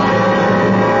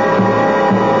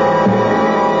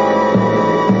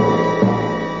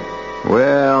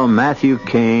 Well, Matthew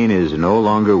Kane is no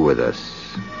longer with us.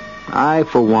 I,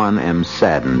 for one, am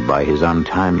saddened by his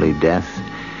untimely death.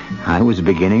 I was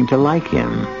beginning to like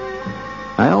him.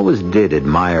 I always did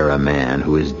admire a man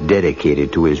who is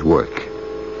dedicated to his work.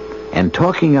 And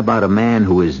talking about a man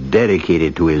who is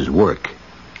dedicated to his work,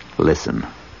 listen.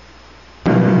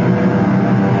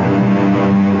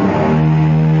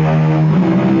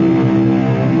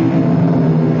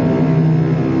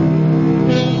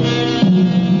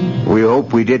 We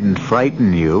hope we didn't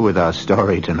frighten you with our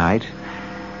story tonight.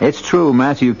 It's true,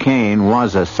 Matthew Kane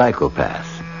was a psychopath.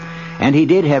 And he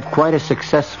did have quite a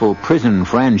successful prison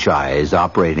franchise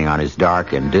operating on his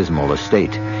dark and dismal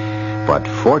estate. But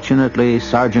fortunately,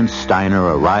 Sergeant Steiner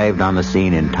arrived on the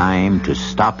scene in time to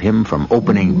stop him from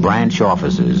opening branch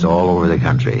offices all over the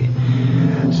country.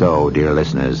 So, dear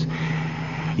listeners,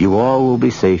 you all will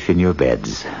be safe in your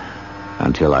beds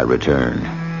until I return.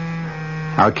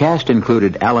 Our cast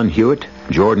included Alan Hewitt,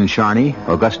 Jordan Charney,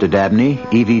 Augusta Dabney,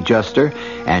 Evie Juster,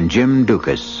 and Jim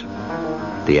Dukas.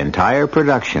 The entire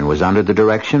production was under the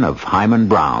direction of Hyman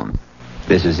Brown.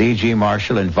 This is E.G.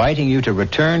 Marshall inviting you to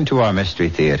return to our Mystery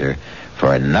Theater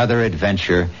for another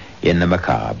adventure in the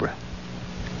macabre.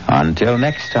 Until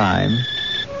next time,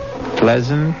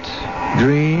 pleasant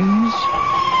dreams.